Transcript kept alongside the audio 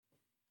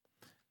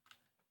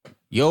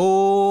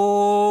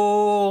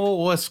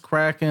Yo, what's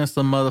cracking? It's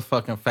the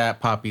motherfucking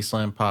Fat Poppy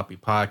Slim Poppy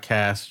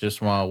podcast.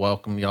 Just want to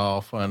welcome y'all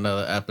for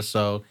another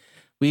episode.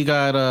 We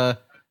got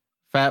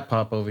Fat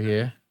Pop over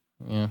here.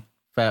 Yeah,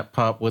 Fat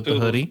Pop with the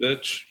hoodie.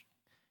 Bitch.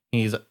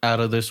 He's out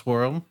of this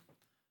world.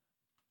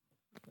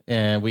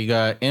 And we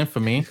got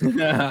Infamy.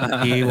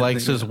 He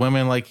likes his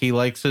women like he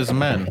likes his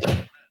men.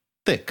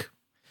 Thick.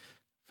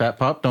 Fat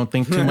Pop, don't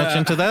think too much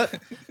into that.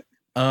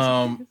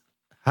 How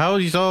are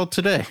y'all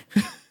today?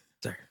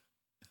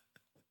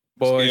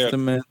 Boys, the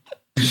man.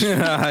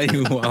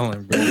 You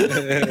wildin', bro.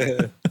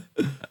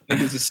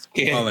 Niggas is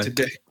scared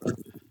today.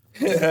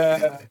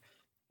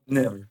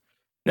 Never.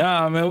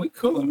 Nah, man, we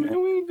cool,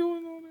 man. We ain't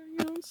doing all that. You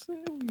know what I'm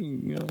saying?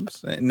 You know what I'm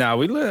saying? Nah,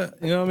 we live.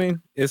 You know what I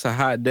mean? It's a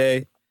hot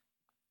day.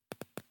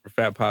 For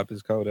Fat Pop,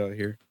 it's cold out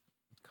here.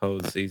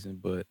 Cold season,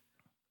 but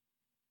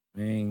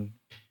man,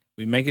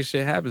 we making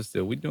shit happen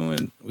still. We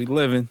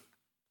living.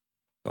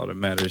 That's all that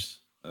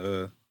matters.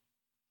 Saying,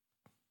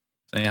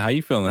 how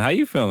you feeling? How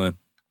you feeling?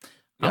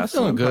 I'm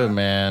feeling good,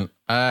 man.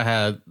 I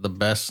had the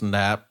best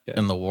nap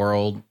in the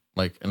world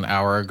like an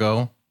hour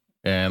ago.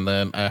 And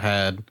then I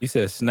had... You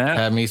said snap?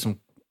 Had me some...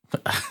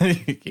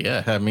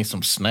 yeah, had me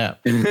some snap.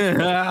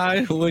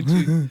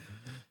 Some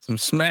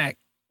smack.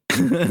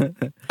 I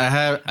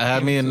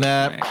had me a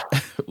nap.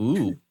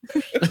 Ooh.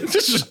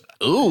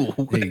 Ooh.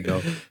 There you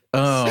go.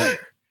 But...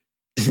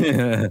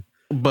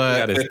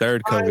 Got his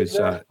third COVID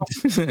shot.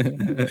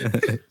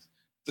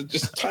 So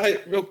just tie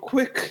it real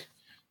quick.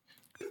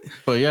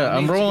 But yeah,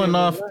 I'm rolling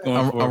off.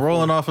 I'm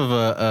rolling off of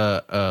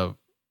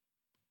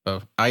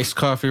a iced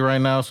coffee right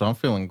now, so I'm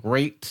feeling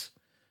great.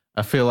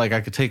 I feel like I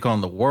could take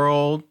on the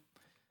world,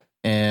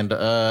 and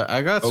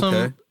I got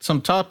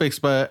some topics,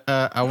 but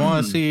I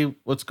want to see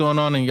what's going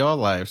on in y'all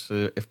lives.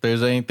 If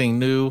there's anything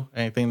new,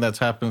 anything that's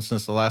happened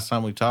since the last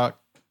time we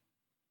talked.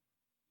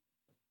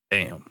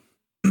 Damn,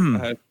 I'm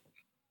not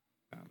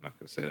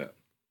gonna say that.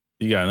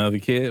 You got another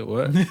kid?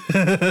 What?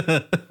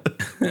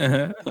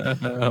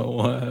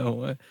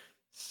 What?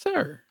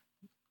 Sir.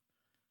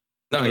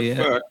 No,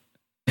 yeah.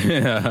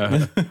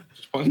 Just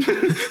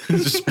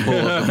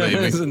pull up the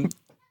baby.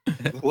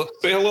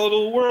 Say hello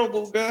to the world,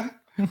 little guy.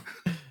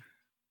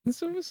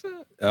 What's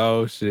up?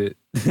 Oh, shit.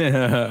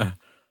 Damn.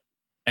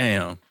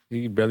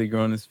 He barely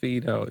growing his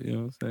feet out. You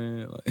know what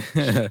I'm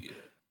saying? Like,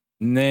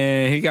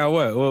 nah, he got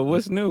what? Well,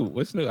 what's new?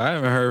 I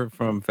haven't heard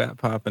from Fat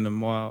Pop in a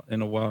while,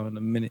 in a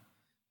minute.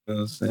 You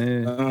know what I'm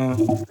saying?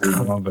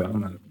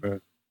 I'm out of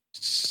breath.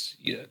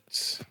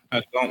 Yet.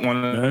 I don't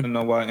want to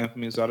know why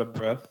Infamy is out of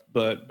breath,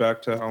 but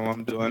back to how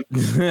I'm doing.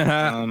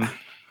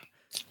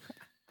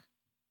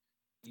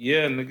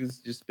 Yeah,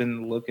 niggas just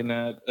been looking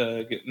at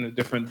getting a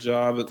different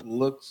job. It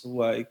looks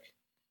like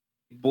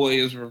boy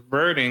is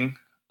reverting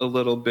a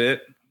little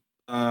bit.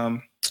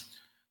 Might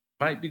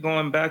be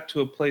going back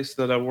to a place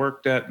that I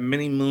worked at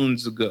many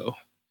moons ago.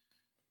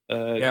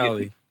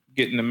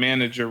 Getting a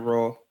manager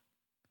role.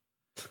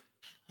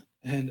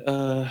 And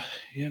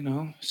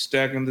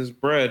stacking this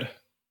bread.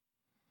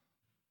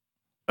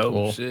 Oh,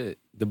 cool. Shit.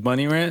 The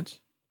Bunny Ranch?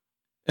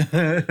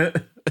 Yeah.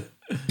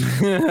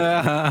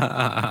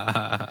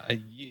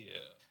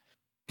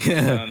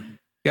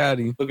 Got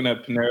him. Looking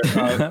at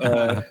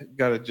Panera.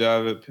 Got a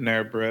job at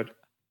Panera Bread.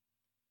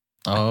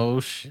 Oh,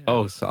 shit.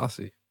 Oh,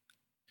 saucy.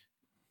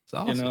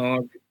 You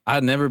know,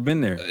 I've never been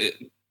there.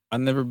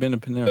 I've never been to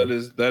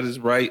Panera. That is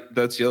right.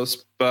 That's your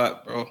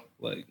spot, bro.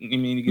 Like, you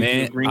mean you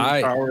get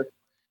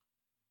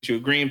you a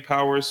green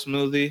power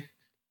smoothie,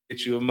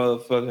 get you a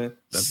motherfucking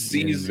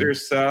Caesar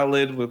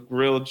salad with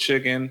grilled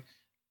chicken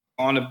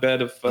on a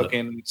bed of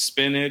fucking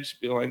spinach.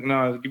 Be like,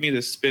 no, give me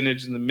the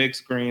spinach and the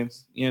mixed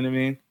greens. You know what I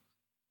mean?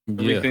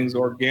 Everything's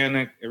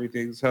organic.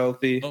 Everything's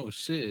healthy. Oh,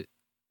 shit.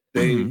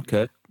 They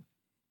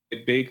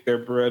bake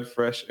their bread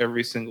fresh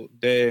every single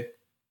day.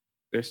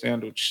 Their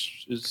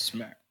sandwich is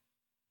smack.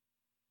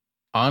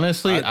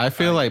 Honestly, I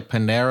feel like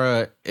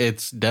Panera,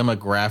 its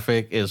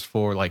demographic is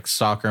for like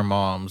soccer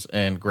moms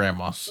and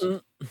grandmas.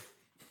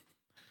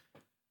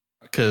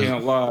 I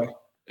can't lie.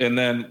 And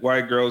then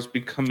white girls be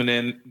coming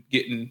in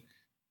getting.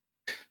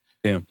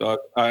 Damn. Dog,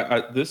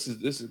 this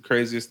is the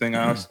craziest thing.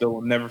 I still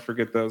will never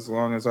forget that as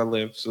long as I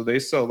live. So they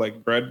sell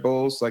like bread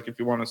bowls. Like if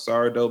you want a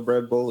sourdough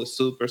bread bowl of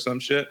soup or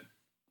some shit,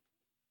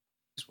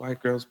 these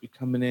white girls be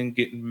coming in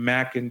getting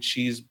mac and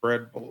cheese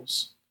bread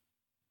bowls.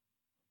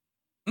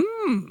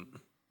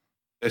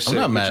 I'm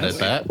not mad at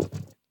that.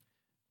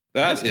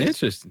 That's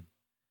interesting.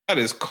 That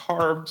is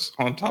carbs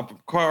on top of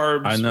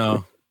carbs. I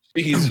know.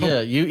 Yeah,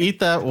 you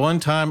eat that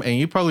one time and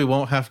you probably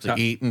won't have to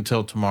eat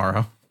until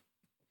tomorrow.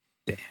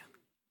 Damn.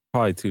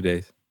 Probably 2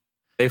 days.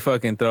 They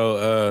fucking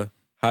throw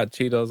hot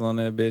Cheetos on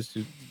that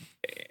bitch.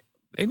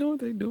 They know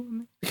what they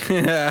doing.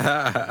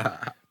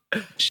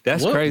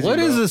 That's crazy. What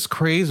is this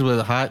craze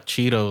with hot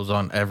Cheetos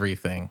on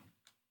everything?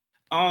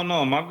 I don't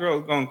know. My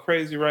girl's going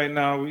crazy right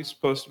now. We're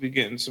supposed to be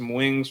getting some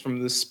wings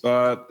from this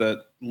spot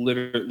that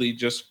literally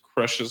just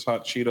crushes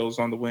hot Cheetos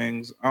on the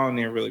wings. I don't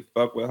even really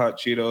fuck with hot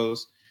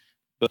Cheetos,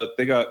 but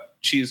they got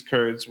cheese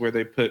curds where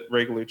they put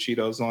regular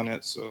Cheetos on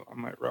it, so I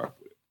might rock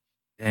with it.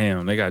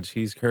 Damn, they got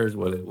cheese curds.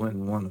 What it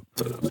wouldn't want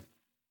to put up.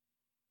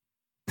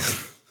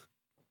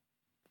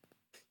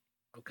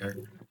 Okay.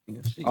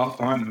 I'll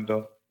find them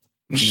though.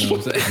 You know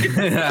what I'm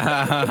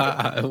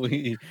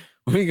saying?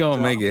 we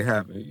gonna make it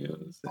happen. You know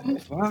what I'm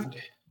saying?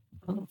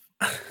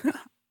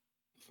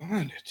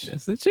 Find it.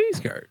 It's the cheese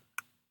curd.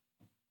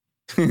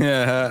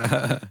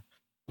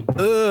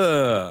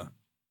 Ugh.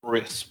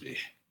 Crispy.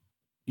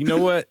 You know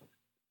what?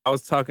 I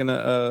was talking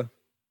to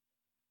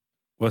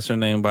what's her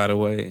name, by the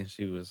way, and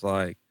she was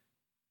like,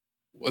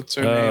 "What's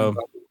her name?"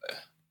 By the way?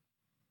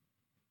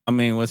 I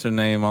mean, what's her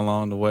name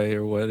along the way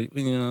or what?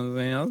 You know what I'm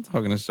saying? I was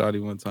talking to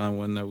Shawty one time,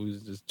 one night we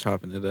was just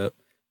chopping it up,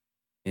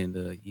 and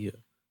yeah,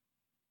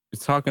 we're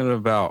talking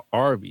about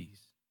Arby's.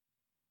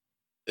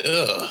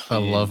 Ugh. I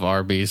love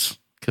Arby's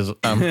because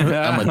I'm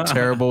a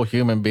terrible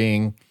human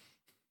being.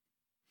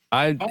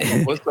 I've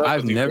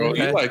never. Bro.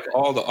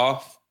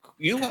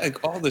 You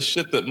like all the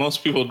shit that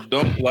most people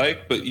don't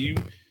like, but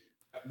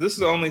this is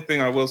the only thing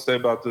I will say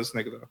about this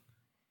nigga though.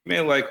 He may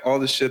like all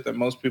the shit that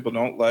most people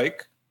don't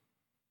like,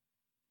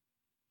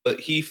 but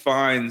he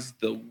finds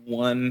the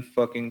one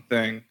fucking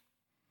thing,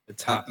 the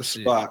top the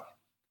spot.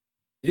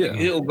 Yeah,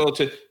 he'll go,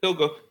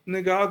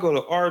 nigga, I'll go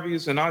to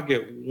Arby's and I'll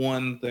get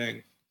one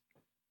thing.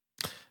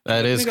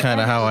 That is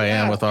kind of how I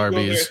am with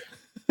Arby's.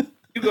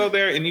 You go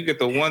there and you get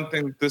the one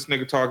thing that this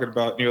nigga talking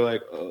about, and you're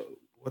like,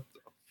 what the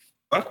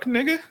fuck,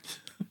 nigga?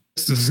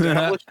 This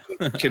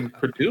establishment can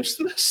produce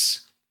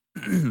this?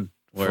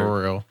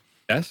 For real.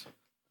 Yes.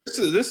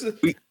 This is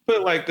put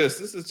it like this.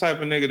 This is the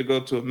type of nigga to go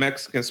to a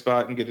Mexican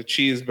spot and get a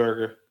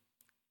cheeseburger.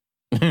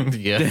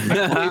 Yeah.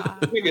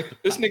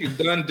 This nigga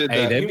done did that.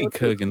 Hey, they be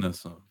cooking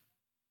us something.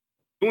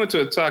 We went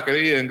to a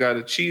taqueria and got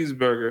a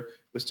cheeseburger.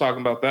 Was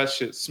talking about that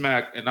shit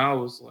smack, and I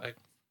was like,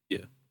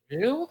 yeah,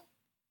 real?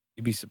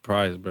 You'd be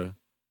surprised, bro.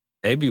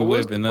 They be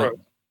whipping up.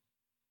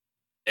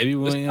 They be, you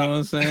know what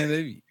I'm saying?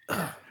 They be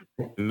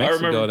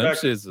Mexico, them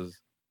shits was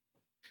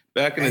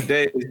back in the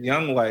day,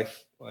 Young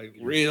Life, like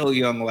real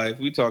Young Life.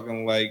 We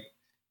talking like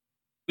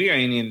we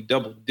ain't even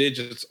double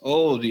digits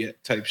old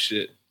yet type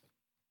shit.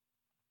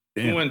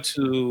 Damn. We went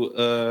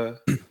to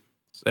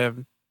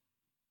 7.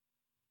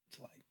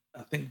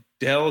 I think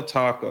Del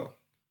Taco.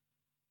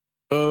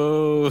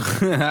 Oh,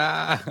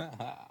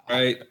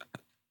 right.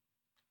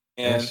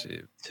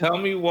 And tell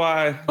me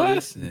why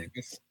this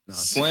nigga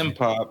Slim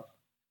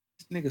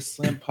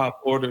Pop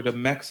ordered a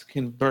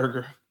Mexican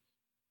burger.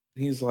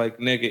 He's like,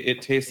 nigga,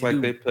 it tastes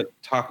like they put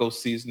taco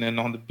seasoning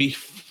on the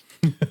beef.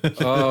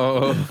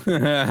 Oh,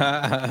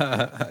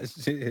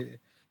 shit.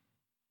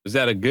 Was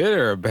that a good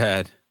or a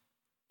bad?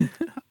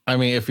 I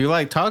mean, if you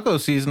like taco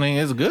seasoning,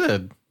 it's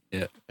good.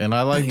 Yeah, and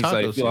I like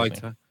taco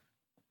seasoning.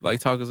 Like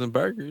tacos and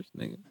burgers,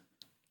 nigga.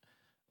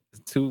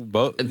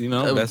 Both, you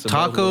know,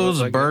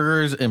 tacos,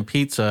 burgers, and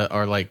pizza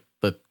are like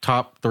the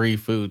top 3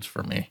 foods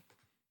for me.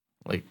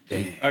 Like,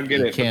 I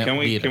get it. Can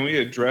we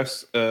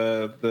address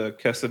the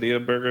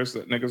quesadilla burgers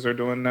that niggas are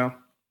doing now?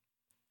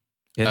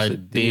 I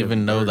didn't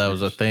even know that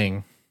was a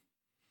thing.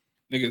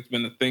 Nigga, it's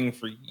been a thing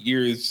for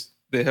years.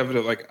 They have it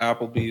at like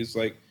Applebee's.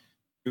 Like,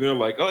 they're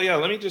like, oh yeah,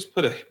 let me just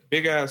put a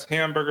big ass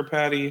hamburger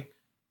patty,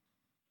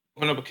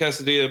 open up a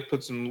quesadilla,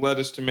 put some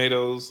lettuce,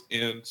 tomatoes,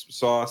 and some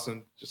sauce,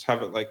 and just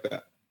have it like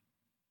that.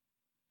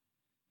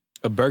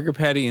 A burger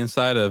patty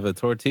inside of a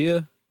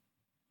tortilla?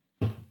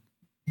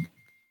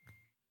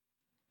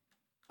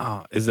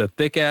 Oh, is it a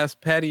thick ass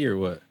patty or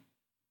what?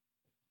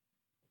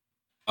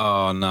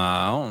 Oh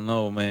nah, I don't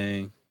know,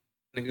 man.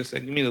 Nigga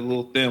said, give me the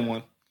little thin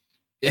one.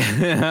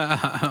 Yeah,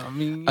 I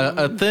mean,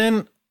 a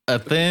thin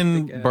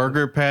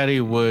burger patty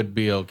would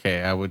be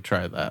okay. I would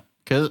try that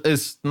because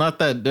it's not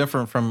that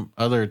different from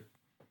other,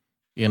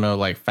 you know,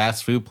 like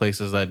fast food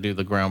places that do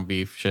the ground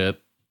beef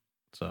shit.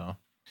 So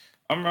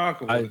I'm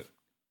rocking with it.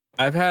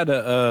 I've had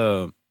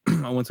I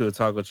went to a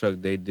taco truck.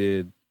 They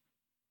did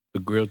the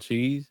grilled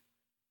cheese,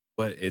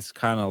 but it's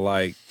kind of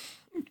like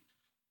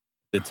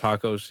the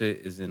taco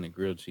shit is in the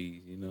grilled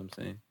cheese. You know what I'm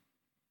saying?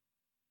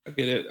 I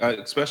get it.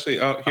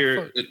 Especially out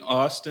here in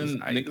Austin,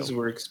 niggas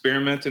were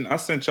experimenting. I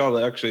sent y'all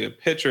actually a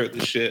picture of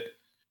the shit.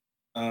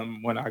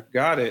 When I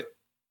got it,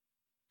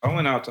 I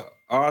went out to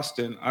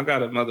Austin. I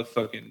got a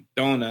motherfucking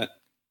donut.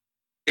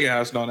 Big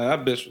ass donut.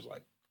 That bitch was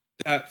like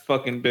that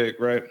fucking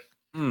big, right?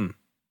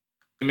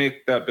 They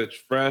make that bitch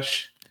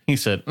fresh. He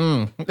said,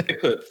 They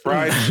put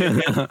fried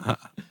chicken.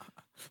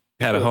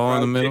 Had a hole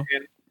in the middle.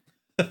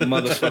 Chicken,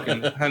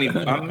 motherfucking honey.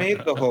 I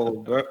made the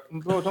hole, bro.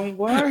 Don't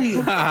worry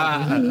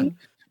about it.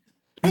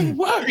 Don't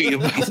worry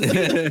about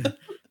it.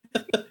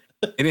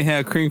 It didn't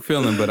have cream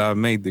filling, but I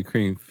made the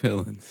cream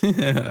filling.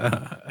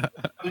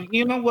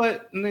 You know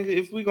what, nigga?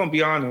 If we gonna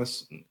be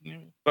honest,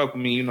 fuck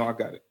with me. You know I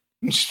got it.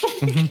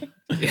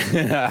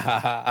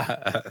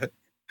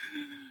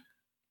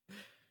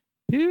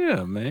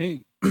 Yeah,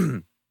 man.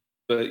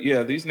 But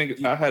yeah, these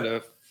niggas. I had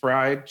a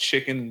fried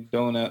chicken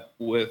donut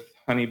with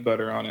honey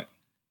butter on it.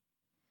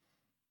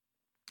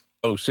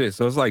 Oh shit!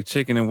 So it's like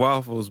chicken and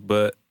waffles,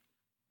 but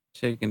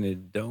chicken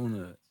and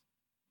donuts.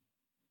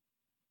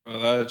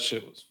 Well, that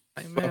shit was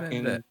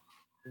fucking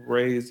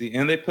crazy.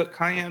 And they put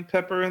cayenne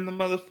pepper in the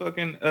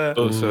motherfucking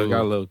so it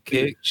got a little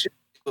kick.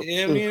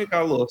 Yeah, I mean it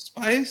got a little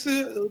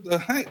spicy.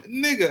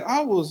 Nigga,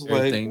 I was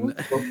everything.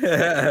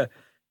 Like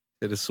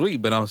it is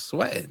sweet, but I'm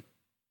sweating.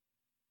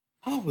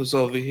 I was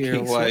over here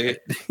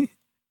like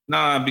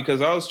nah,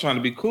 because I was trying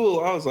to be cool.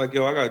 I was like,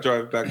 yo, I gotta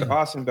drive back to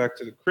Austin, back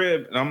to the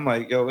crib. And I'm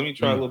like, yo, let me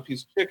try a little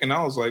piece of chicken.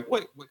 I was like,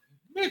 wait,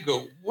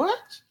 nigga, what?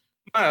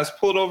 My ass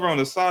pulled over on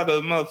the side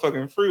of the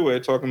motherfucking freeway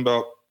talking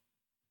about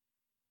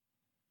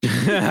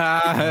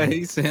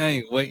he said I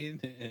ain't waiting.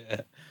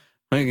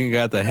 Lincoln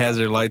got the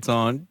hazard lights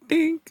on.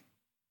 Dink.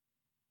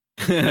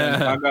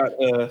 I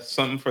got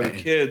something for the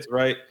kids,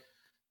 right?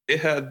 They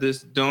had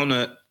this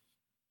donut.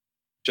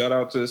 Shout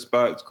out to the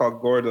spot. It's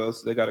called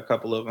Gordo's. They got a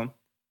couple of them.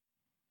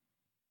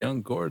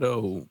 Young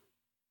Gordo.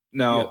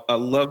 Now, I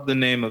love the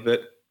name of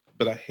it,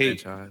 but I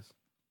hate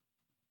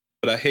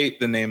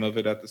the name of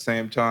it at the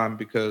same time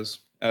because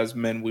as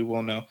men, we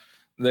will know.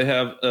 They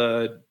have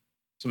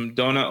some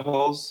donut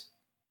holes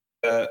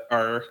that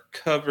are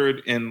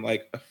covered in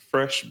like a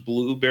fresh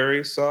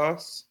blueberry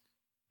sauce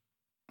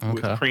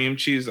with cream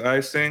cheese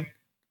icing.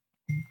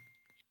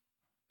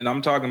 And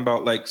I'm talking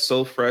about like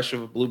so fresh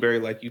of a blueberry,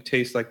 like you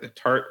taste like the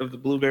tart of the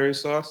blueberry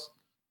sauce.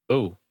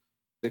 Oh.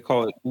 They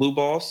call it blue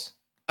balls.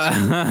 Got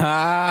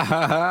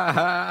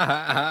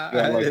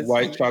like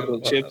white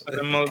chocolate chips in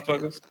them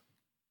motherfuckers.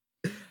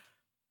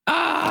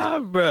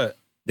 Bruh.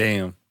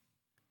 Damn.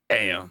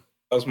 That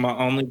was my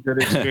only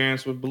good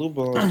experience with blue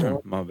balls.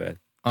 My bad.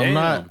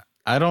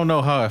 I don't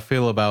know how I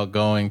feel about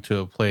going to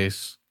a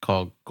place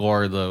called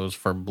Gordo's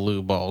for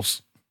blue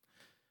balls.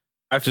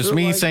 Just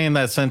me saying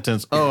that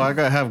sentence, I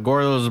gotta have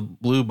Gordo's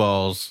blue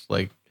balls.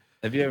 Like,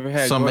 have you ever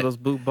had Gordo's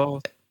blue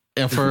balls?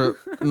 And for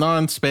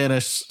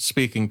non-Spanish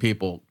speaking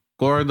people,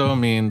 Gordo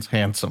means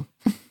handsome.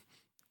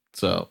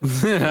 So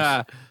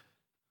just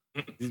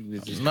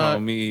call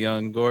me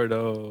young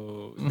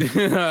Gordo.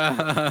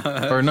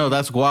 Or no,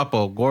 that's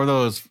guapo.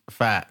 Gordo is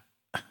fat.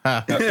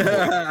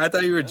 I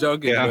thought you were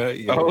joking.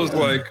 Yeah. I was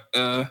like,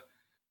 I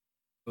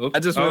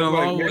just went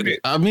along with it.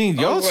 I mean,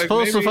 y'all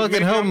supposed to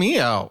fucking help me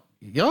out.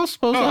 Y'all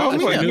supposed to help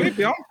me out.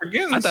 Maybe I'm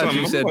forgetting. I thought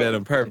you said that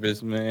on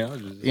purpose,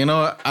 man. You know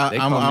what?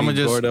 I'm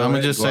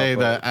gonna just say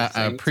that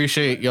I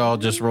appreciate y'all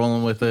just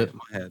rolling with it.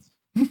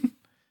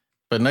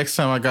 But next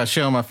time I got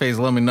shit on my face,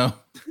 let me know.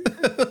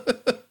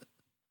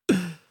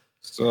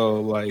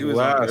 So like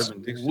last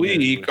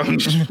week, I'm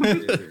just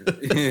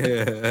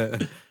yeah.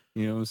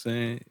 You know what I'm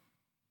saying?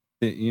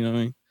 You know what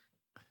I mean?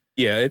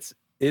 Yeah,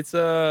 it's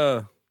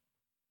I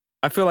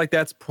feel like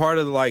that's part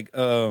of like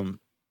a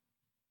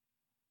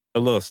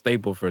little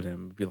staple for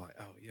them. Be like,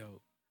 oh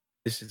yo,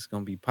 this is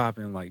gonna be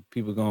popping. Like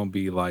people gonna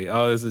be like,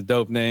 oh, this is a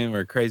dope name or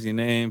a crazy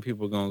name.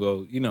 People gonna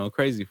go,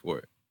 crazy for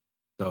it.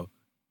 So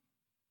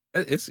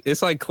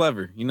it's like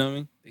clever, you know what I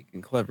mean?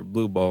 Thinking clever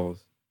blue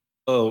balls.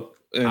 Oh,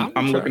 and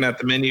I'm looking at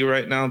the menu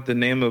right now. The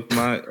name of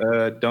my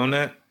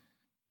donut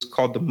is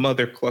called the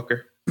Mother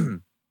Clucker. The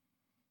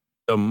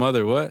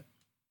mother what?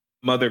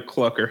 Mother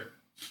Clucker.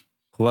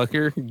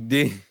 Clucker?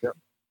 Yep.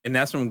 And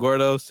that's from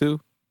Gordo's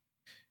too?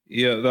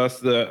 Yeah,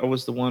 that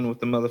was the one with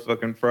the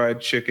motherfucking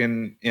fried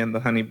chicken and the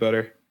honey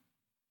butter.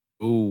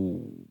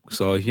 Ooh,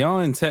 so if y'all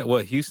in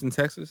Houston,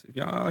 Texas? If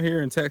y'all out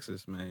here in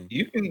Texas, man,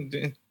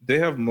 they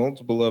have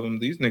multiple of them.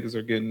 These niggas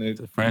are getting it.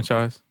 The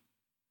franchise.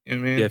 You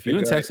know what I mean? Yeah, if you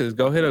in Texas,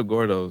 go hit up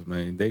Gordo's,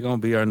 man. They gonna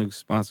be our new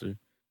sponsor,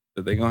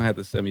 but they gonna have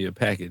to send me a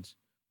package.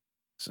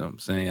 So I'm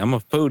saying I'm a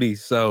foodie,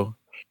 so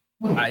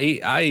I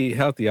eat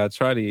healthy. I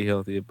try to eat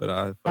healthy, but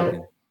I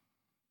fucking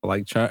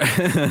like trying.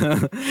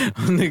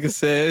 Nigga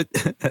said,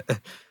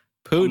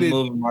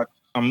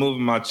 I'm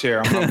moving my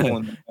chair. I'm not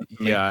pulling.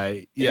 Yeah.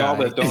 Y'all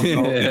that don't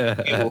know,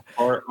 he will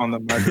fart on the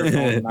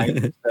microphone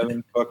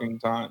 97 fucking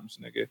times,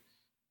 nigga.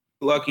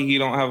 Lucky he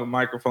don't have a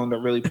microphone that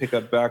really pick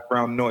up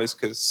background noise,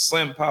 because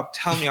Slim Pop,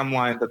 tell me I'm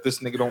lying that this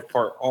nigga don't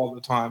fart all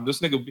the time. This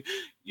nigga be,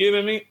 you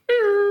know what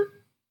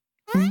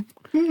I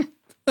mean?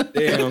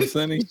 Damn,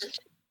 Sonny.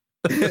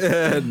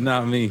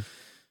 Not me.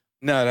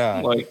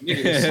 Not like,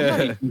 nigga, is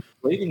somebody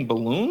inflating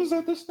balloons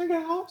at this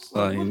nigga house?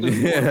 Like,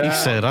 he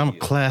said, I'm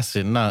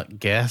classy, not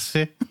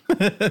gassy.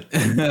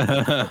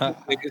 Nigga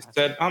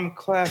said, I'm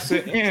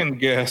classy and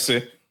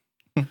gassy.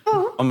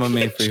 I'm a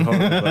man for your whole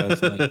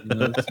class. Like, you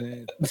know what I'm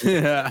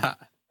saying?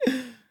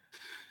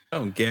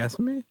 Don't gas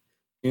me.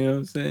 You know what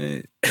I'm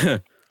saying?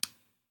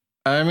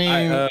 I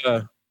mean,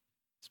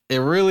 it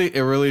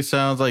really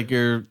sounds like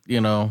you're,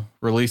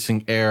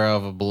 releasing air out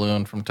of a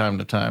balloon from time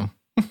to time.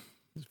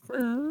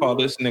 Call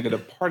this nigga the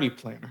party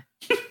planner.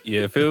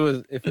 Yeah, if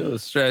it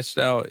was stretched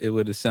out, it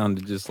would have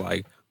sounded just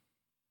like,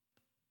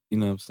 you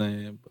know what I'm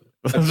saying? But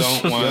I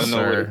don't want to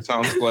know what it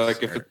sounds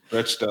like if it's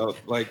stretched out.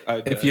 Like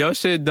if your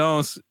shit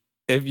don't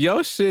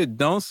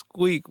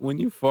squeak when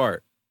you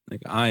fart,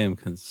 like I am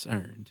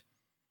concerned.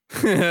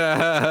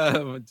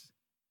 Nigga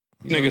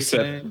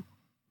said,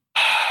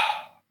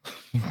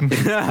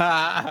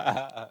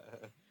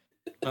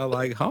 I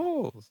like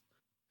holes.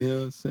 You know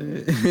what I'm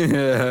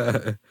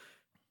saying?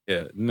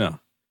 Yeah, no.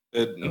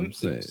 I'm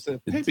saying,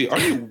 baby, are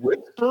you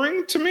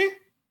whispering to me?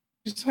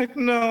 He's like,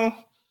 no.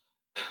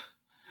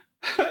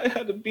 I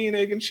had a bean,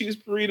 egg, and cheese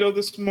burrito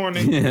this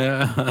morning.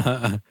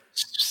 Yeah.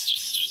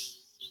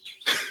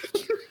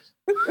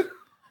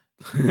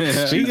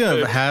 Speaking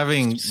of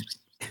having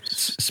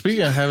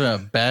a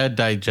bad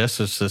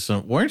digestive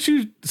system, weren't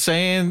you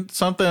saying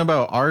something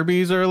about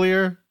Arby's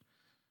earlier?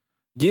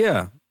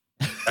 Yeah.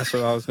 That's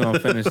what I was going to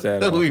finish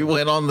that. We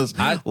went on this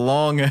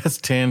long ass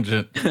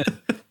tangent.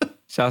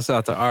 Shouts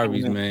out to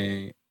Arby's,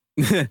 man.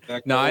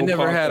 No, I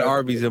never had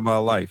Arby's in my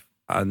life.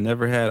 I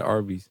never had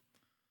Arby's.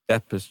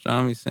 That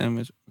pastrami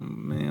sandwich,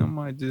 man, I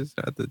might just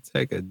have to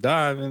take a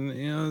dive and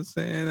you know what I'm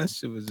saying? That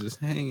shit was just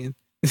hanging.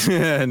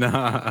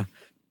 Nah.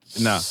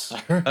 So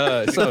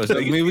I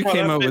mean, we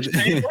came up with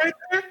right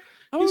there.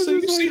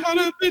 You see how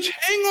that bitch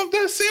hang off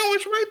that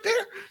sandwich right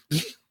there?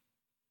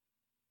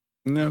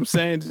 You know what I'm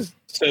saying? Just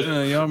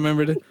y'all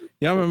remember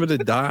the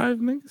dive,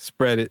 nigga?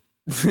 Spread it.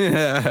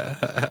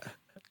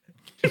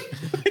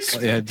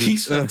 He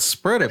said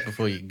spread it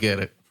before you get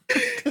it.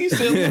 He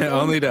said,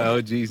 only the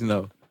OGs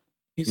know.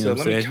 He said,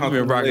 "Let me you've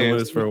been rocking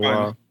with us for a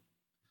while.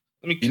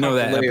 Let me count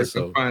that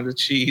episode and find the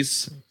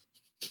cheese."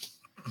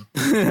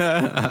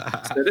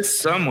 It's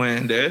somewhere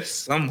in there.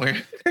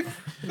 Somewhere.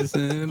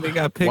 Listen, they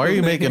got. Why are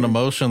you making a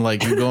motion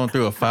like you're going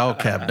through a file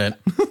cabinet?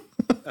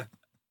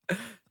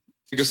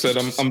 Like I said,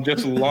 I'm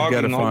just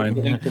logging all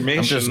the information.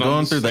 I'm just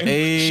going through the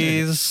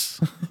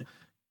A's,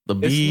 the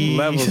B's. It's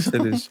levels to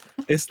this.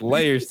 It's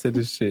layers to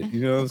this shit.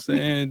 You know what I'm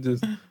saying?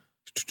 Just, you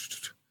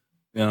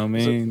know what I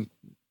mean?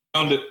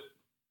 Found it.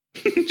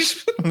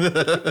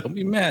 Don't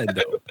be mad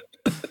though.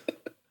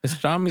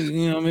 Pastrami,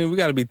 you know what I mean? We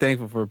got to be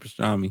thankful for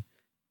pastrami.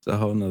 It's a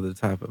whole nother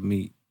type of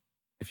meat.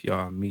 If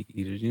y'all are meat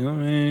eaters, you know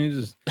what I mean?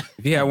 Just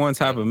if you have one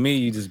type of meat,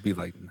 you just be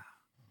like, nah.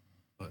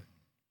 But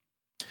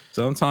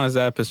sometimes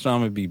that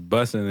pastrami be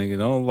busting, nigga.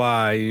 Don't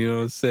lie. You know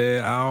what I'm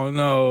saying? I don't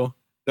know.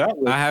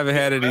 I haven't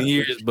had it in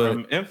years, but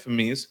from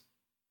Infamous.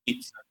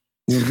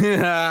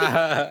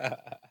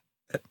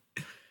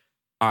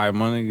 All right,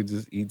 my nigga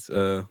just eats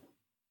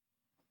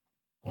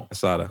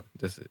asada.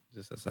 That's it.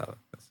 Just asada.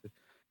 That's it.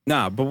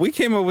 Nah, but we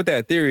came up with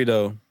that theory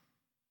though.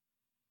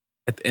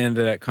 At the end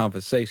of that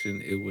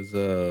conversation, it was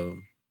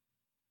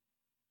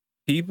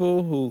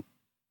people who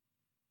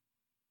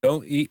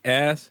don't eat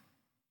ass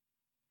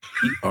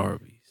eat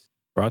Arby's.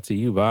 Brought to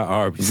you by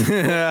Arby's.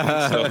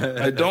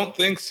 I don't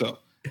think so.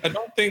 I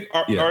don't think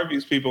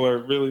Arby's people are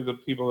really the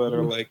people that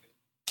are like,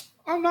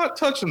 I'm not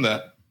touching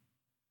that.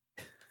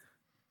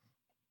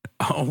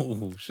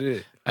 Oh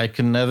shit! I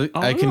can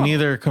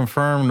neither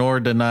confirm nor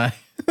deny.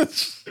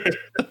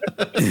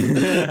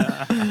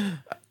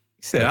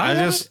 Said,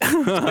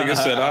 like I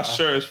said, I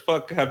sure as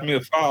fuck have me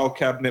a file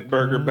cabinet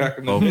burger back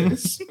in the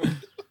days.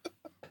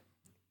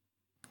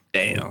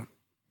 Damn.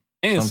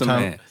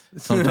 Sometimes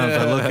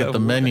I look at the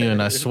menu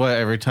and I sweat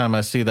every time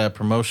I see that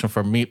promotion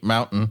for Meat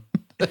Mountain.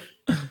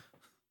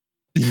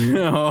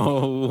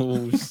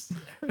 No.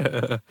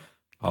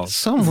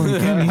 Someone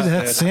give me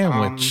that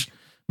sandwich.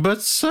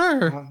 But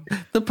sir,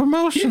 the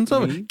promotion's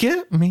over.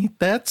 Get me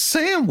that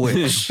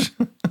sandwich.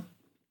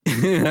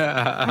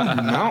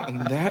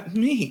 Mountain that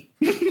meat.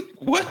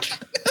 What?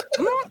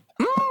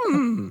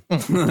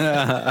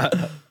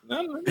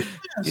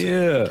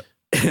 Yeah.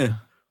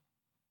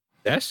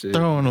 That shit.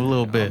 Throwing a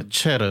little bit of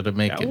cheddar to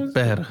make it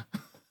better.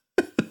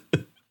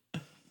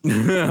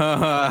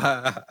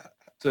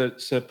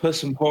 So put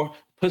some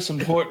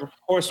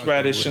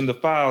horseradish in the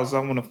files. I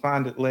want to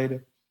find it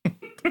later.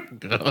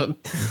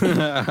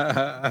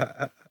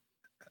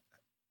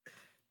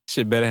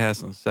 Shit better have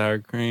some sour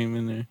cream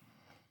in there.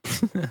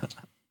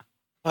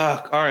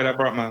 All right, I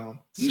brought my own.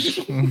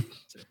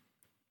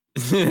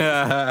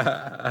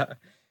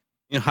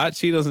 Hot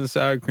Cheetos and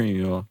sour cream,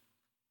 y'all.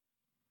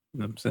 You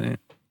know what I'm saying?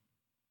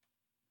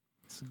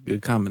 It's a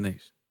good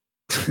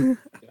combination.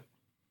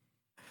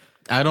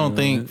 I don't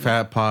think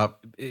Fat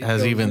Pop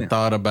has even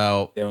thought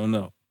about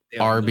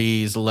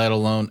Arby's, let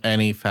alone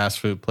any fast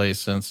food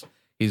place since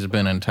he's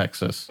been in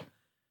Texas.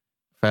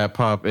 Fat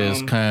Pop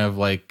is kind of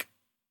like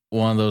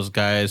one of those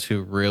guys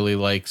who really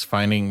likes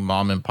finding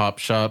mom and pop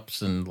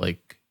shops and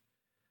like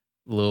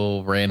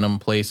little random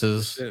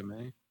places. That's it,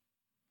 man.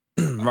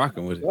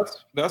 Rocking with it.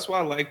 That's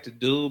what I like to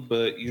do,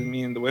 but you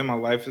mean the way my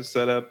life is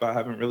set up, I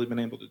haven't really been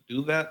able to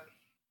do that.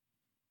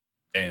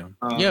 Damn.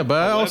 Yeah,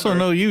 but I also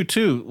know you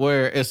too,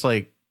 where it's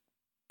like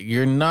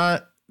you're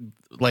not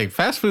like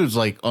fast food's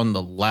like on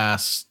the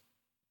last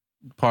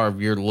part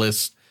of your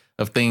list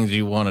of things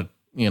you want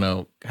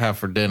to, have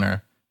for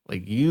dinner.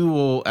 Like you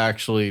will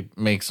actually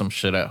make some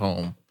shit at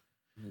home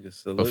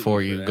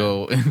before you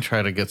go and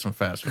try to get some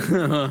fast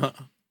food.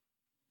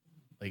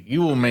 Like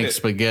you will make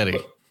spaghetti.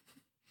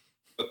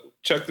 But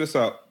check this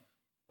out.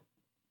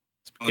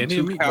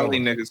 Two Cali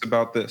niggas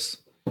about this.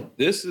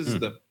 This is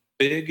the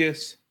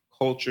biggest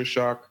culture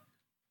shock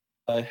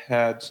I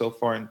had so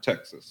far in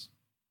Texas.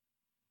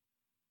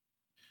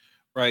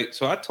 Right.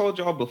 So I told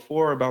y'all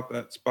before about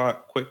that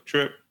spot, Quick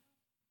Trip.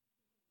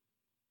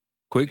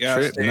 Quick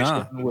Trip,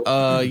 nah.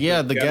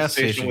 The gas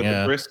station with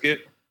the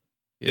brisket.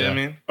 Yeah, you know what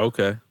I mean?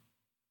 Okay.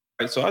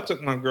 Right, so I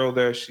took my girl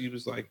there. She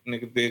was like,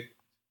 nigga, they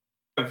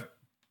have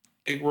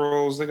egg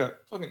rolls. They got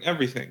fucking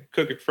everything.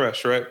 Cook it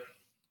fresh, right?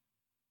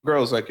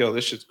 Girl's like, yo,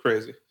 this shit's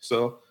crazy.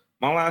 So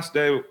my last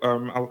day,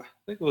 I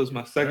think it was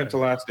my second to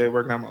last day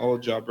working at my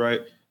old job,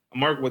 right?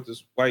 I'm working with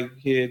this white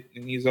kid,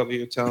 and he's over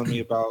here telling me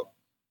about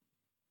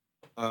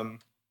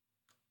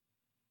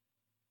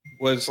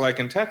what it's like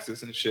in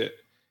Texas and shit.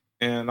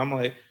 And I'm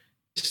like,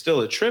 it's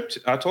still a trip.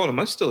 I told him,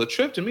 it's still a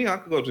trip to me. I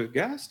could go to the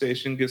gas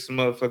station, get some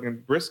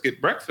motherfucking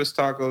brisket breakfast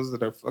tacos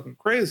that are fucking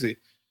crazy.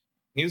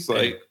 He's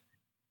like,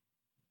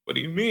 what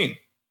do you mean?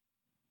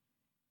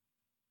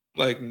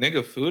 Like,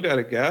 nigga, food at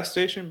a gas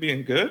station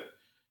being good?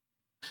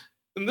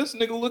 And this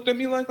nigga looked at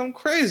me like I'm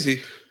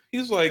crazy.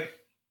 He's like,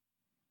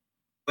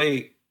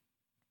 wait,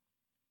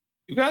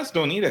 you guys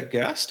don't eat at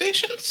gas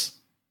stations?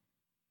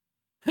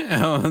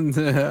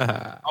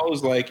 I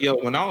was like, yo,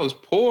 when I was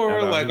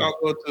poor, like I'll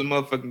go to the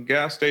motherfucking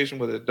gas station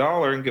with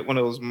 $1 and get one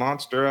of those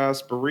monster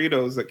ass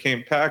burritos that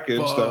came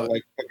packaged that are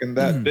like fucking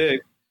that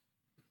big.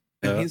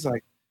 And he's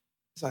like,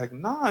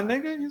 nah,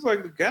 nigga. He's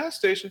like, the gas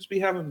stations be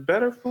having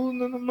better food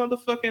than the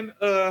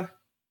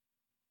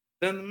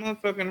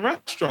motherfucking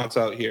restaurants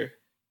out here.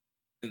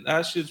 And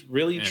that shit's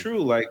really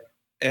true. Like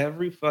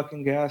every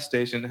fucking gas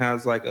station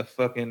has like a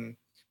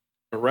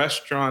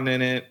restaurant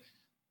in it.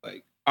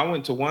 Like I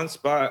went to one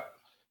spot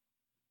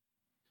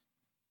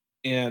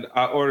and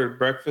I ordered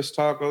breakfast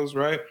tacos,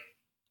 right?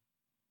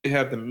 They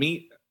had the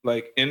meat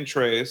like in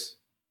trays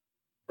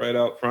right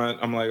out front.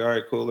 I'm like, all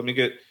right, cool. Let me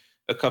get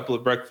a couple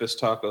of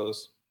breakfast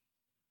tacos.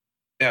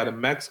 They had a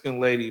Mexican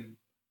lady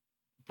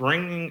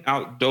bringing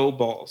out dough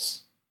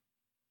balls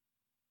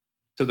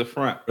to the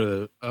front.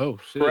 Oh,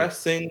 shit.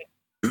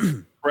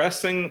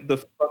 Pressing the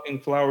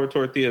fucking flour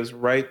tortillas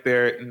right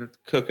there and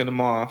cooking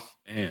them off.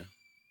 Damn.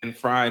 And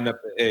frying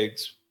up the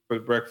eggs for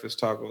breakfast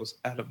tacos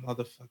at a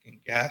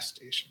motherfucking gas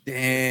station.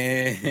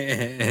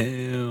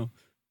 Damn.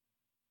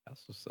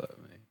 That's what's up,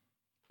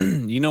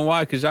 man. You know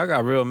why? Because y'all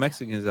got real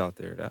Mexicans out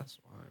there. That's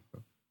why,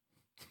 bro.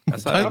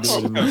 That's how they do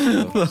it in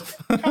Mexico.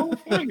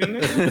 California,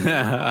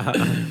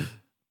 nigga.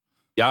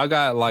 Y'all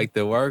got like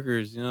the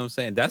workers, you know what I'm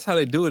saying? That's how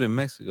they do it in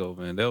Mexico,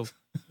 man. They'll,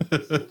 you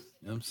know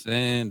what I'm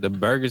saying? The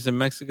burgers in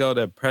Mexico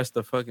that press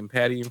the fucking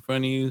patty in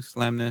front of you,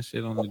 slam that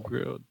shit on the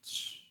grill.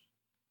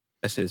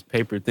 That shit's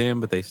paper thin,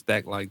 but they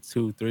stack like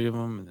 2-3 of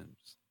them, and then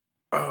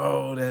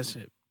that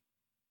shit.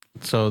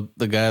 So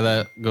the guy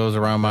that goes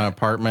around my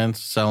apartment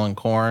selling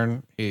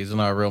corn, he's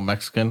not a real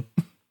Mexican.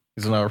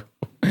 He's not.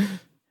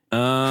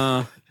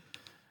 That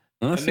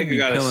nigga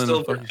got a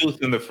silver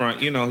tooth in the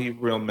front. You know he's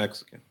real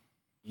Mexican.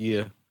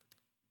 Yeah.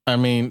 I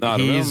mean,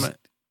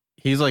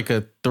 he's like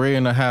a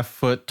 3.5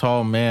 foot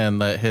tall man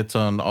that hits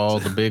on all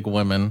the big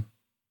women.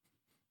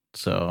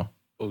 So.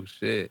 Oh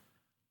shit.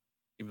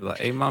 He'd be like,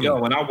 hey, mama. Yo,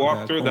 when I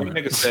walked through, that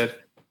nigga said,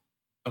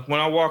 when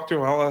I walked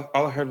through, all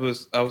I heard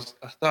was, I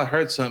thought I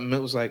heard something.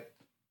 It was like,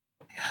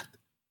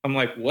 I'm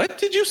like, what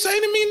did you say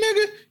to me,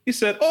 nigga? He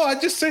said, oh, I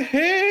just said,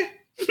 hey.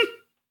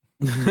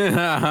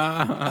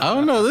 I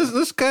don't know.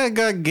 This guy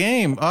got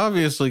game,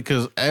 obviously,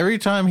 because every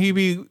time he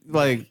be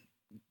like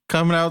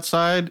coming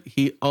outside,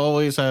 he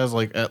always has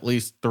like at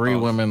least 3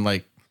 women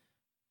like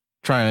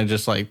trying to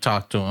just like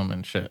talk to him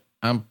and shit.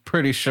 I'm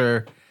pretty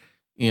sure.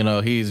 You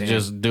know, he's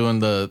just doing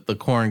the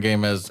corn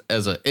game as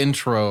an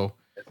intro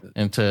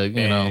into,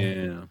 you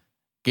know,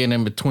 getting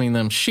in between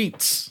them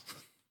sheets.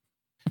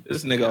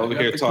 This nigga over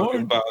here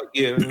talking about,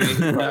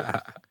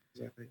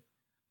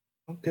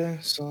 okay,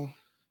 so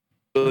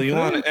you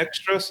want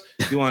extras?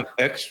 You want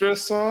extra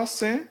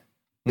sauce, eh?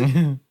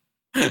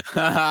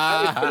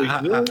 I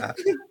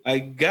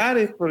got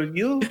it for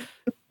you.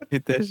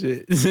 Hit that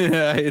shit.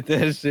 Hit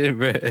that shit,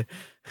 bro.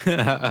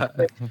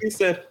 He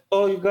said,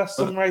 oh, you got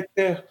some right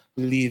there.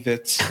 Leave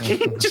it.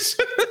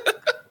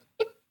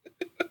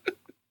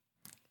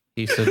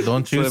 He said,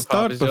 don't you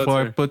start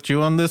before I put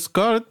you on this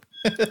card.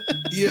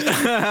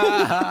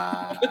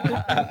 Yeah.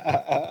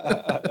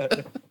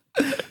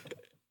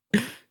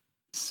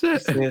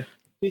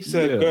 He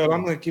said, girl,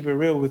 I'm going to keep it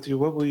real with you.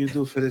 What will you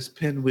do for this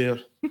pinwheel?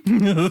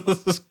 Damn.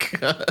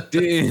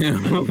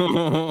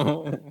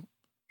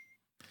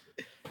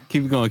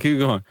 Keep going.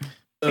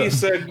 He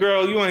said,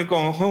 girl, you ain't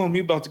going home.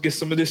 You about to get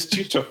some of this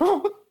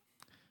chicharron.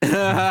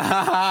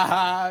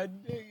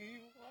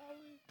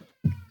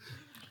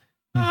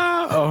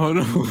 Oh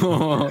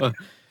no.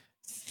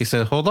 He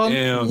said, hold on.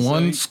 Damn,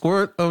 one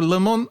squirt of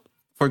lemon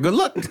for good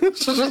luck.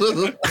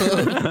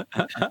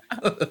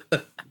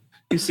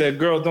 He said,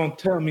 girl, don't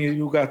tell me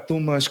you got too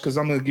much because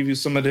I'm going to give you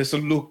some of this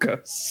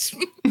Lucas.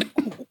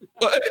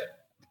 What?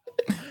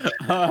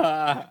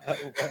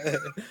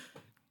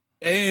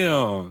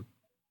 Damn.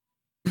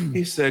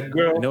 He said,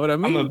 girl, you know what I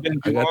mean? I'm going to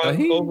bend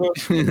you over,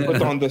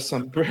 put on the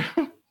sombrero.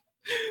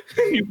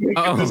 You make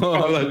this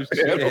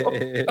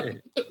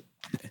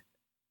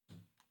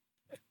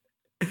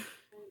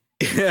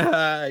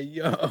yeah,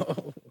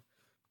 yo.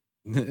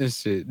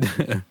 This shit.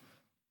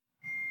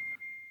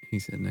 He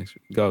said next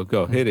week.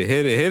 Go. Hit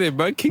it,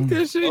 bro. Keep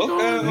that shit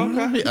going.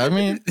 Okay. I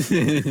mean,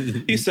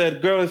 he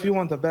said, girl, if you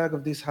want a bag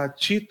of this hot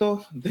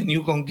Cheeto, then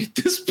you gonna get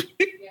this big.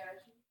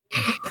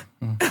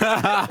 What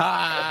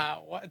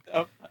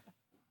the fuck?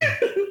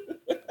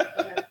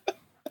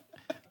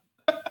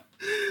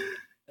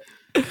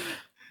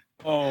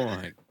 Oh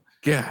my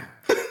god,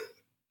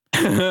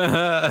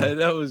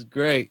 that was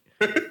great.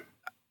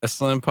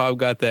 Slim Pop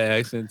got that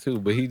accent too,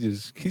 but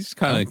he's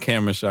kind of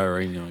camera shy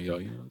right now, yo.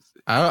 You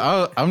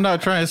know, I'm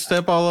not trying to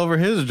step all over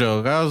his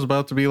joke. I was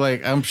about to be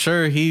like, I'm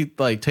sure he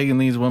like taking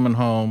these women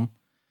home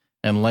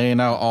and laying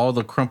out all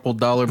the crumpled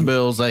dollar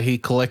bills that he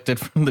collected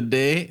from the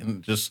day,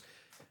 and just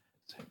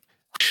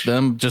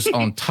them just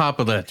on top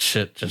of that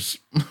shit, just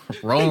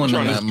rolling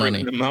in that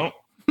money.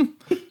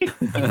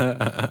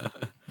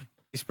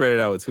 He spread it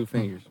out with 2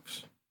 fingers.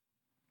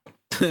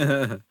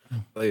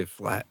 Lay it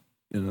flat.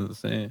 You know what I'm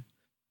saying?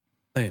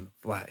 Laying it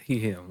flat. He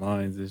hitting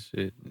lines and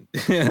shit.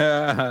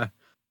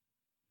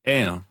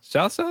 Damn.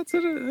 Shouts out to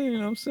the, you know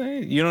what I'm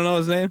saying? You don't know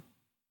his name?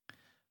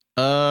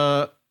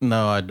 No,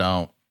 I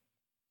don't.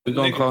 We're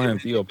gonna call him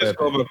Theo Pepe.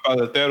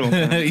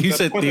 You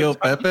said Theo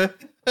Pepe?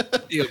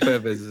 Theo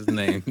Pepe is his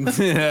name.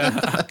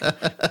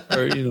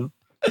 Or, you know,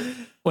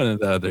 one or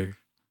the other.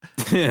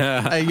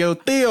 Hey, yo,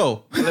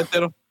 Theo.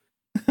 Paletero.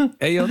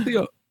 Hey, yo,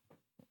 Theo.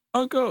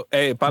 Uncle.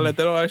 Hey,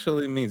 paletero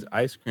actually means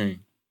ice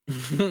cream.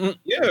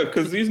 Yeah,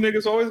 because these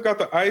niggas always got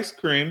the ice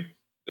cream.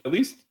 At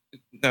least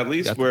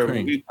where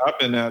we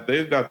popping at,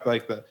 they've got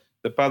like the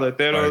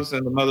paleteros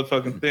and the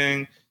motherfucking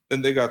thing.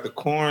 Then they got the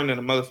corn and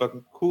the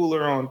motherfucking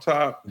cooler on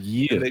top.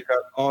 Yeah. And they got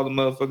all the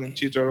motherfucking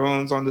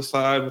chicharrones on the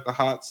side with the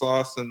hot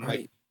sauce and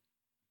like.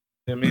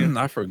 You know what I mean,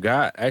 I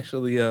forgot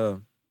actually.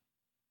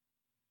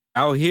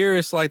 Out here,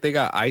 it's like they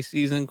got ice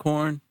seasoned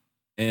corn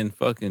and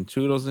fucking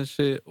churros and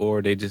shit,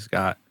 or they just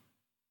got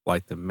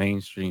like the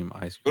mainstream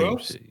ice cream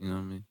shit. You know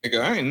what I mean?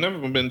 Nigga, I ain't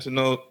never been to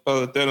no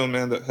paletero,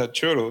 man, that had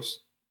churros.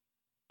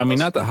 I mean,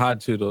 not the hot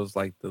churros,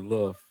 like the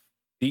little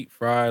deep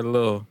fried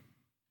little.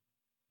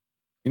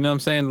 You know what I'm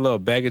saying? A little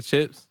bag of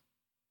chips.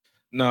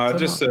 No, I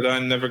just said I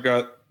never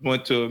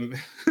went to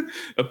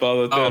a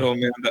paletero,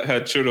 man, that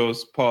had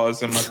churros.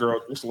 Pause, and my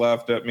girl just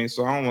laughed at me,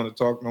 so I don't want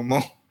to talk no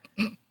more.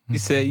 He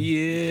said,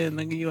 "Yeah,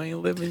 nigga, you ain't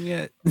living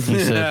yet." He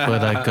said,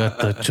 "But I got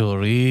the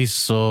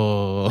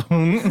chorizo."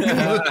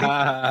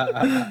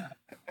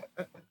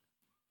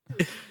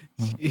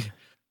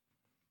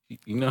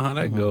 You know how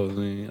that goes,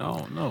 man. I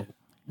don't know.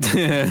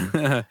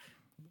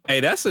 Hey,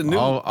 that's a new.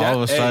 All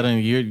of a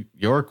sudden,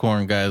 your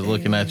corn guy is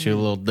looking at you a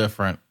little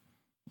different.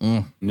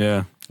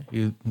 Yeah,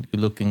 you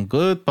looking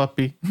good,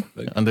 puppy.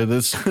 under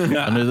this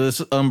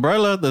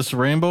umbrella, this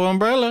rainbow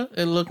umbrella,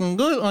 it looking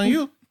good on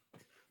you.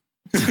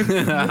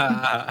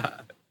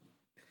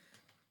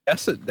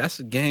 That's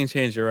a game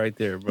changer right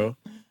there, bro.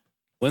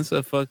 When's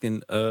a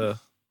fucking what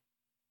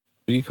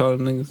do you call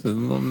them niggas? The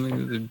little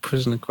niggas that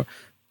pushing the car.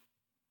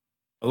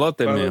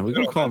 Elote man. We're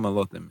gonna call him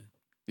Elote man.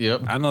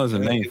 Yep. I know there's a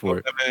name for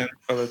it. Man.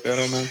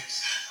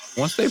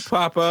 Once they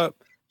pop up,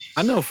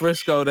 I know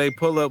Frisco, they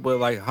pull up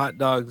with like hot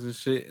dogs and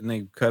shit, and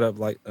they cut up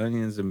like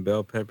onions and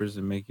bell peppers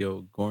and make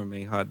your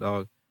gourmet hot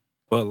dog.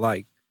 But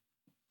like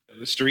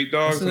the street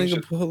dogs, this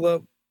nigga pull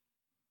up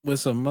with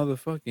some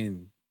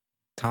motherfucking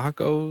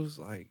tacos,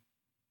 like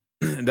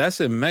that's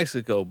in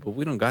Mexico, but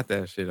we don't got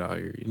that shit out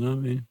here. You know what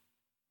I mean?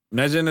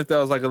 Imagine if that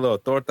was like a little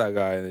torta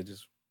guy that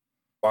just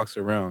walks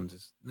around,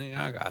 just nigga,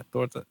 I got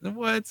torta.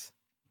 What?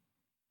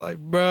 Like,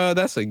 bro,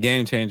 that's a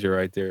game changer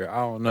right there.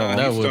 I don't know.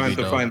 He's trying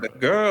to find the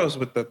girls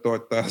with the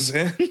tortas.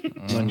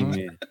 Money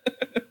man.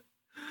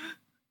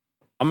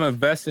 I'm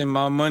investing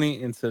my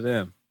money into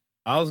them.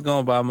 I was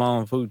gonna buy my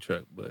own food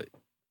truck, but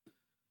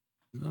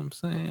you know what I'm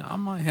saying? I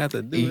might have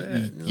to do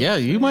that.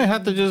 You might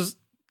have to just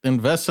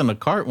invest in a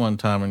cart one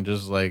time and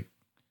just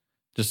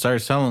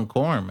start selling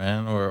corn,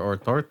 man, or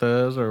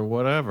tortas or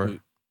whatever.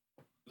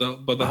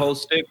 But the whole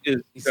stick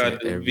is you gotta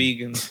do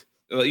vegan.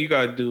 You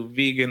gotta do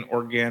vegan,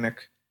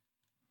 organic.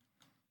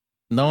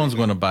 No one's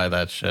gonna buy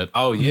that shit.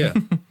 Oh yeah.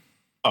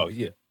 Oh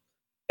yeah.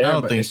 I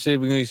don't think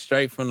shit be gonna be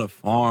straight from the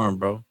farm,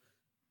 bro.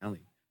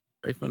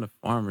 Straight from the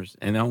farmers,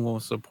 and I'm gonna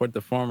support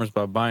the farmers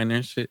by buying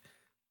their shit.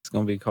 It's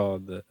gonna be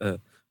called the. We're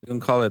gonna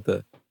call it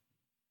the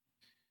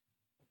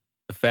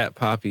Fat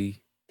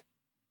Poppy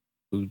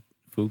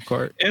food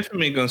cart.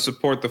 Infamy gonna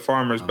support the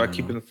farmers by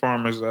keeping the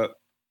farmers up.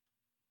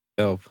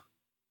 Help.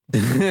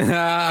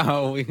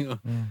 No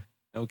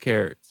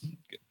carrots.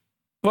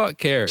 Fuck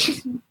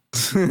carrots.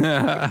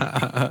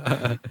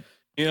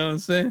 You know what I'm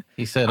saying?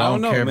 He said, I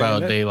don't care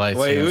about daylight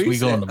savings. We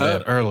going to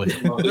bed early.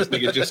 Oh, this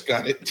nigga just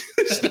got it.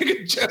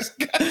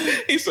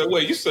 He said,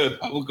 wait, you said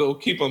I will go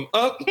keep them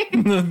up?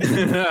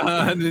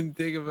 I didn't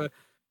think about it.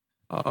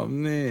 Oh,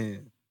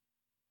 man.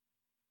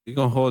 You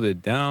going to hold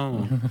it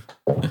down?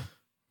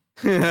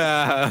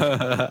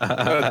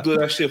 Gotta do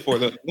that shit for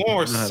the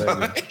north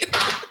side.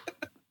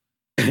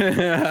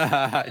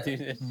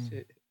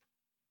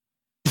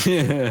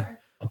 Yeah.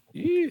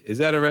 Is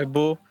that a Red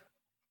Bull?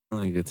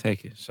 I could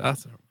take it.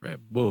 Shots of Red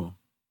Bull.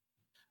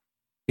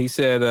 He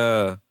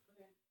said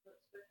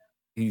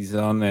he's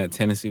on that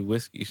Tennessee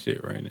whiskey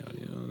shit right now.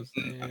 You know what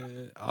I'm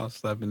saying? I was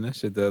slapping that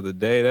shit the other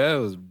day. That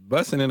was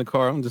busting in the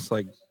car. I'm just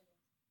like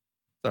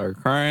started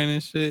crying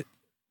and shit.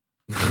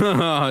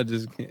 I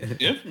just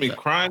can't. Yeah, me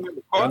crying in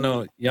the car.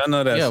 Y'all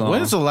know that song.